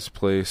over in this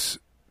place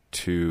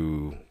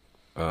to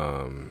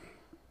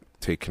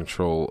take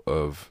control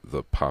of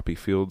the poppy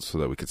fields so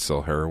that we could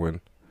sell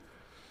heroin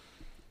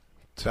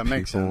to that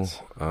makes people.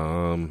 sense.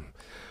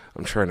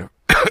 I'm trying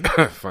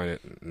to find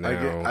it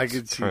now. I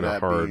could see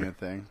that being a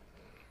thing.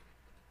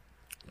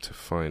 To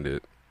find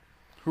it.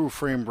 Who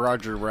Framed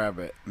Roger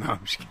Rabbit? No,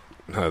 I'm just kidding.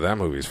 No, that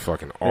movie is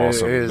fucking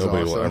awesome. It is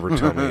Nobody awesome. will ever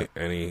tell me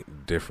any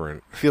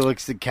different.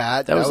 Felix the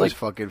Cat. That was was like-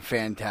 fucking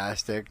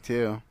fantastic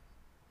too.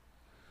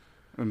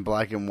 In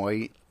black and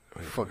white,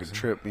 fucking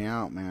tripped me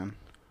out, man.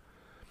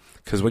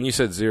 Because when you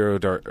said Zero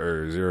Dark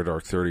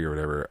 30 or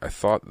whatever, I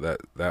thought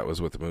that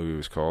was what the movie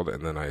was called,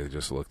 and then I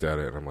just looked at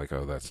it and I'm like,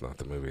 oh, that's not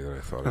the movie that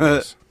I thought it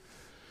was.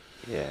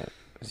 Yeah.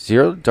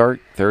 Zero Dark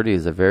 30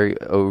 is a very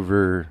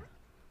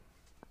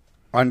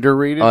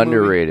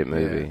Underrated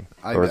movie.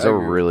 Yeah. Or it's I a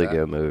agree with really that.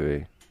 good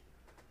movie.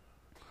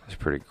 It's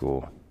pretty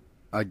cool.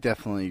 I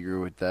definitely agree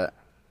with that.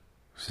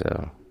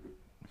 So,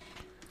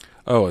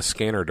 Oh, A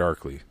Scanner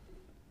Darkly.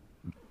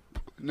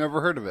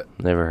 Never heard of it.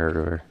 never heard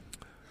of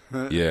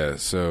her. Yeah,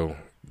 so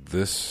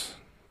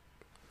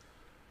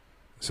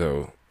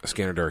A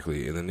Scanner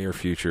Darkly. In the near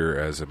future,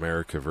 as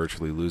America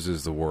virtually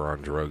loses the war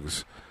on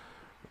drugs,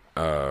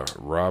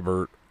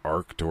 Robert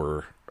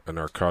Arctor, a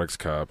narcotics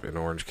cop in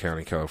Orange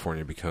County,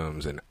 California,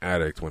 becomes an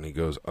addict when he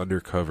goes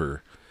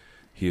undercover.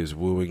 He is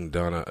wooing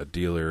Donna, a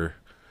dealer,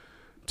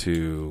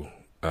 to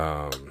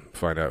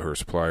find out who her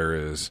supplier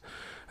is.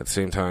 At the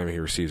same time, he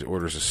receives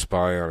orders to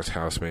spy on his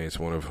housemates,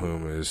 one of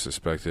whom is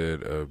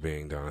suspected of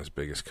being Donna's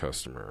biggest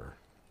customer.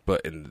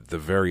 But in the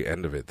very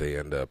end of it, they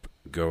end up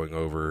going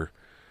over.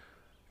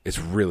 It's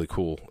really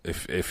cool.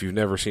 If you've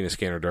never seen A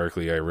Scanner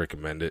Darkly, I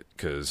recommend it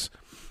because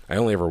I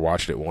only ever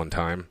watched it one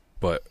time,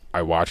 but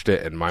I watched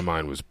it and my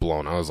mind was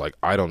blown. I was like,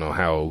 I don't know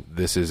how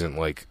this isn't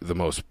like the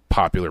most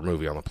popular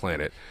movie on the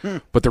planet.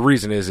 But the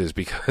reason is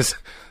because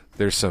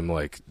there's some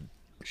like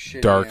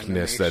Shitty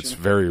darkness that's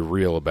animation. very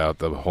real about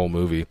the whole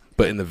movie.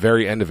 But in the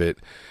very end of it,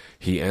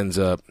 he ends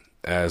up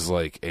as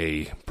like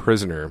a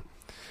prisoner,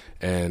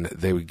 and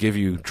they would give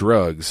you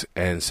drugs,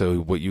 and so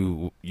what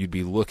you'd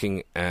be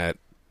looking at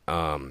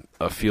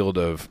a field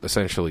of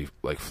essentially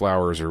like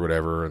flowers or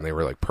whatever, and they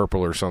were like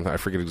purple or something. I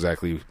forget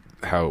exactly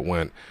how it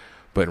went,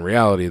 but in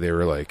reality they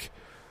were like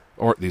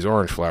these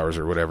orange flowers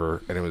or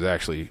whatever, and it was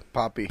actually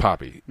Poppy.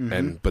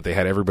 Mm-hmm. But they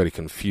had everybody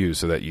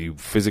confused so that you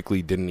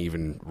physically didn't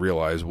even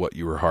realize what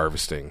you were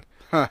harvesting,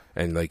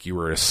 and like you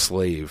were a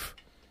slave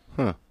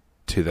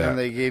to that. And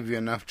they gave you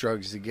enough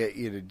drugs to get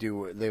you to do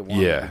what they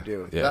wanted Yeah, to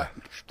do. yeah.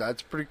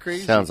 That's pretty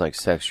crazy. Sounds like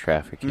sex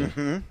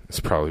trafficking. It's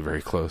probably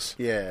very close.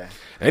 Yeah.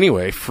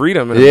 Anyway,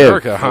 freedom in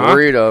America, huh?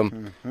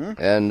 Freedom.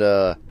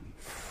 And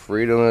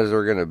freedom as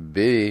we're going to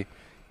be.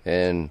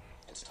 And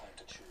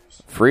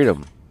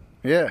freedom.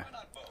 Yeah.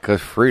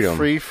 Because freedom.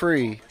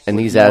 Free. And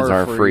these More ads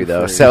aren't free,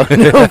 though. free. So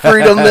no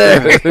freedom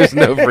there. There's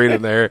no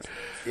freedom there.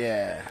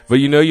 Yeah. But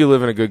you know you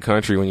live in a good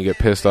country when you get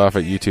pissed off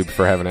at YouTube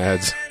for having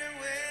ads.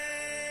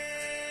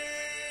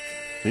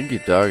 You can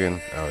keep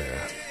talking. Oh,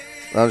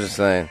 yeah. I'm just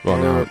saying. Well,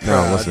 now I'm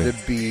Proud listening.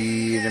 to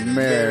be an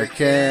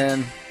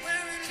American.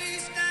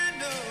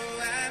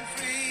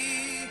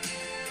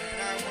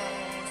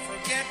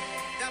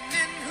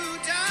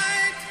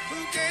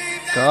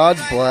 God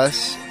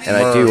bless. And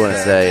I do want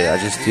to America. say, I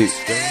just do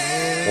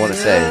want to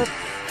say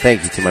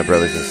thank you to my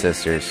brothers and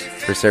sisters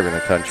for serving the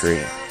country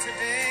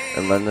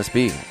and letting us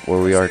be where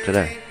we are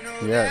today.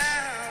 Yes.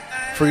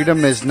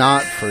 Freedom is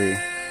not free.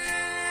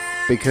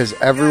 Because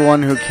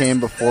everyone who came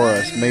before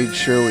us made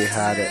sure we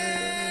had it.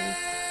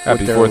 Happy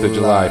with their 4th of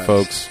July, lives.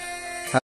 folks.